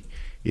Stanley.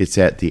 It's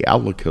at the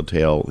Outlook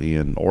Hotel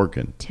in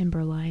Oregon.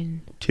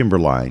 Timberline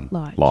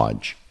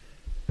Lodge.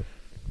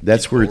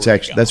 That's where it's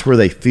actually. That's where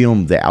they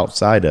filmed the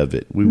outside of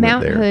it. We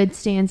Mount went there. Hood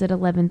stands at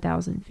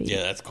 11,000 feet.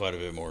 Yeah, that's quite a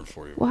bit more than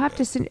 40. We'll have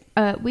to send.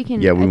 We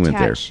can Yeah, we went there.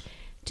 attach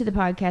to the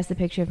podcast the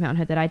picture of Mount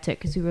Hood that I took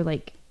because we were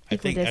like. I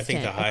think the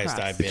highest across.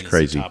 I've been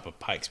crazy. is the top of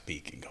Pikes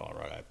Peak in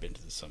Colorado. I've been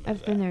to the summit. I've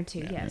of been that. there too.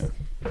 Yeah. Yes.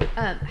 But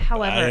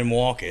However, I didn't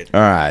walk it.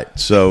 All right,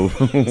 so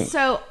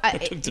so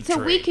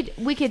we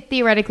could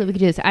theoretically we could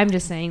do this. I'm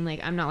just saying, like,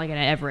 I'm not like an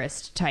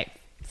Everest type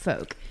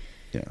folk.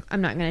 yeah.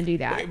 I'm not going to do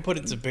that. We can put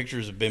in some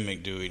pictures of Ben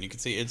MacDhui, and you can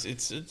see it's really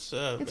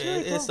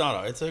it's cool.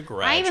 not it's a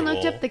gradual. I even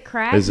looked up the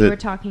crag Is you it- were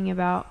talking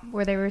about,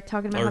 where they were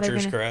talking about how they're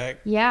Archer's going to. Crag.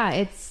 Yeah,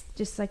 it's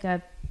just like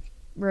a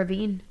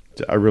ravine.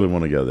 I really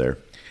want to go there.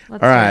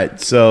 Let's All do right,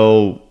 it.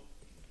 so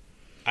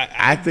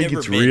I think never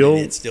it's been, real.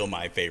 and it's still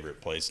my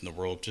favorite place in the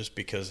world, just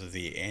because of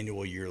the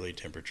annual yearly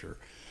temperature.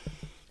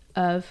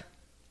 Of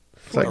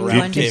it's like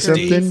 41 50 degrees.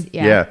 something.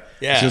 Yeah.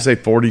 Yeah. It's just say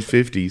 40s,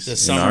 50s. The in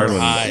summer Ireland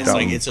and high, it's like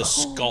Scotland. it's a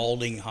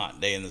scalding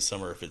hot day in the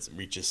summer if it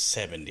reaches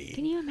 70.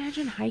 Can you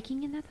imagine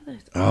hiking in that?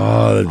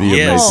 Oh, that'd be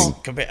Yes,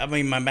 amazing. I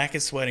mean, my back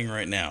is sweating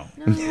right now.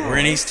 We're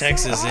in East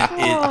Texas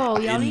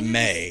in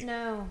May.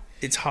 No,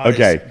 It's hot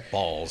Okay. as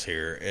balls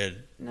here.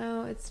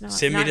 no, it's not.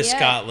 Send me Not to yet.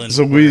 Scotland.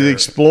 So we've where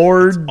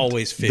explored it's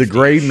always the 50.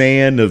 gray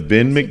man of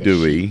Ben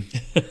MacDhui.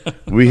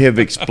 We have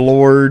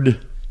explored.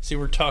 See,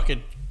 we're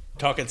talking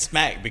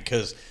smack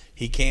because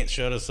he can't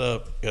shut us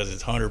up because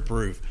it's 100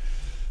 proof.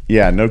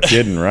 Yeah, no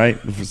kidding, right?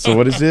 So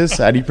what is this?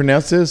 How do you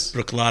pronounce this?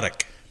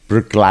 Bruichladdich.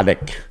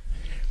 Bruichladdich.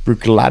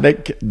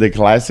 Bruichladdich, the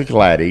classic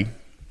laddie,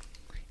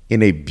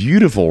 in a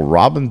beautiful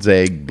robin's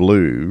egg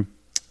blue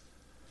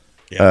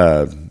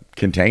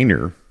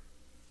container.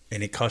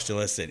 And it costs you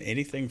less than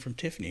anything from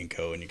Tiffany &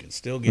 Co. and you can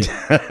still get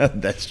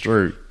it. That's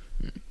true.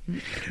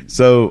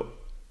 So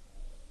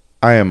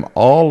I am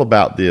all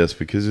about this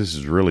because this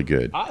is really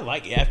good. I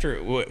like it.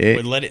 After we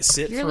let it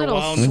sit You're for a a little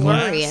while in the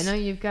slurry. glass. I know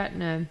you've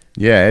gotten a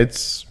Yeah,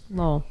 it's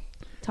little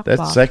talk that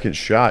box. second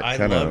shot I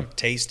kind of. love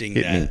tasting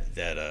hit me.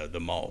 the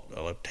malt. I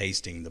love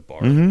tasting the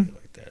barley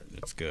like that.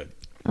 It's good.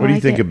 What do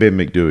you think of Ben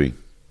MacDhui?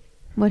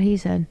 what he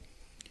said?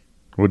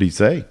 What did he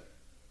say?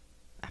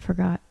 I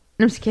forgot.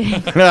 I'm just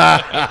kidding.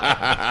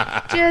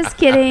 Just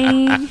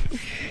kidding.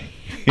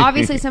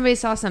 Obviously, somebody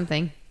saw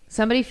something.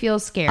 Somebody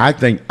feels scared. I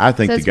think So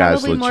the it's guy's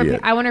probably more. legit.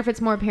 I wonder if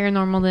it's more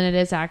paranormal than it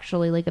is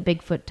actually like a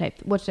Bigfoot type.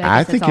 Which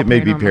I think it may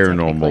be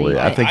paranormal. technically,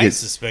 I but- think I it's-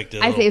 suspect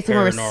I think it's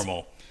more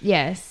paranormal.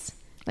 Yes.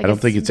 Like I don't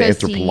think it's ghosty,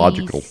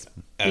 anthropological.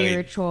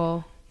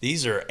 Spiritual.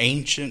 These are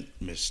ancient,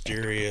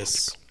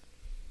 mysterious.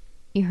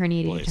 You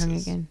herniated your tongue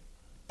places. again.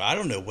 I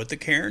don't know what the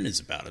cairn is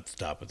about at the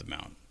top of the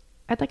mountain.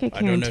 I'd like a I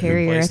don't Karen know who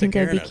Terrier. I placed the think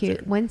that'd be Karen up cute.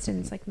 there.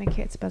 Winston's like my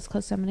cat's about as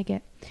close as I'm gonna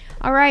get.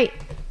 All right,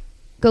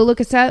 go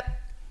look us up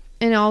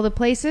in all the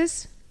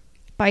places.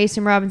 Buy you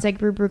some Robin's Egg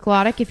Brew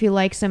Bruichladdich if you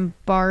like some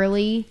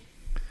barley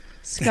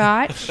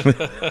scotch.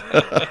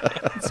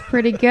 It's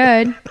pretty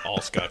good. All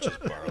Scotch is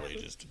barley.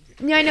 Just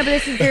Yeah, I know, but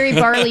this is very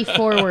barley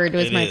forward.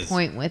 Was It my is.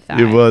 point with that.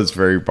 It was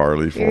very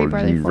barley Very forward.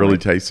 barley You can really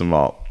forward. taste them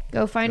all.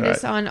 Go find All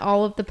us right. on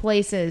all of the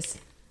places.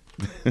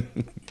 That's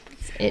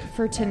it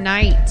for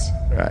tonight.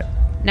 All right.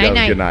 Night, Y'all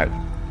have a night.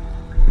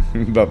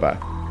 Good night. Bye-bye.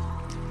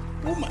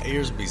 oh, my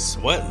ears be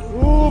sweating.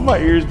 Oh, my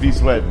ears be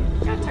sweating.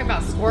 Gotta talk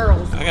about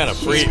squirrels. I gotta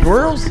free.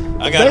 Squirrels?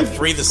 I gotta They-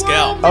 free the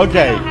scalp.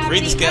 Okay. Free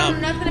the scalp.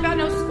 Nothing about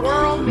no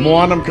squirrel meat.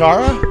 Moanam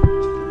Cara?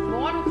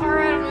 Moana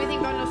Cara, I don't know anything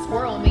about no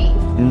squirrel meat.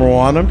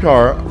 Moanam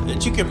Cara.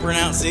 That you can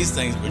pronounce these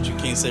things, but you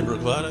can't say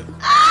bruichladdich.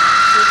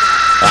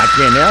 I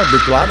can't now.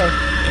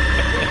 Bruichladdich.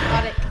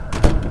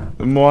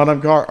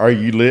 Moanam Cara. Are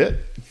you lit?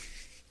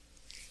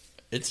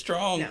 It's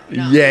strong.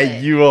 Not Yeah,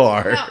 lit. you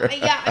are. No,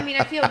 yeah, I mean,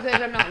 I feel good.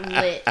 I'm not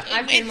lit.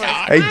 I'm Hey,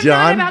 John. Hey,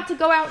 John. I'm not about to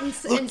go out and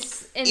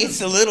It's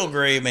the little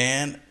gray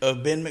man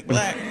of Ben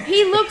McBlack.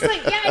 he looks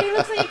like he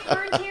looks like a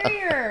Kern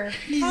Terrier.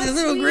 He's How a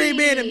little gray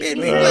man of sweet. Ben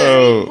He's McBlack.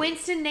 Oh.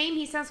 Winston name,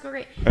 he sounds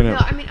great. I know. No,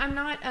 I mean, I'm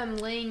not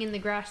laying in the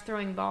grass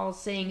throwing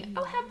balls saying,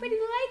 "Oh, how pretty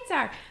the lights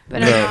are," but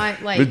No. I'm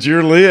not like. But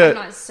you're I'm lit.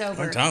 not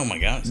sober. Oh my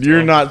God. it's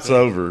You're 12. not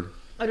sober.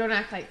 I don't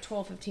act like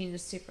 12:15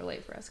 is super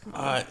late for us. Come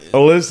on.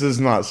 Alyssa's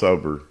not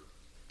sober.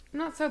 I'm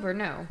not sober.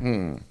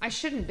 No, I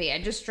shouldn't be.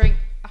 I just drank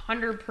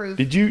 100 proof.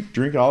 Did you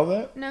drink all of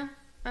that? No,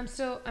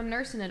 I'm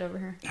nursing it over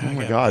here. Oh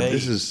my God,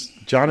 this is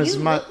John. This You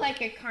is my look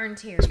like a Kern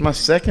Terrier. it's my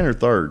second or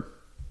third.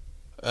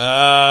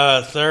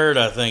 Third,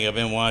 I think. I've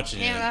been watching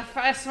it. Yeah,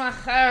 that's my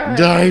third.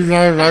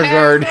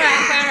 Third.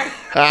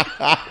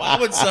 Why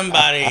would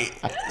somebody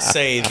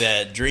say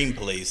that Dream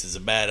Police is a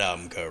bad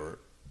album cover?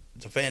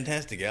 It's a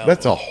fantastic album.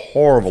 That's a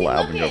horrible See, look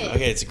album at cover. it.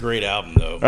 Okay, it's a great album, though.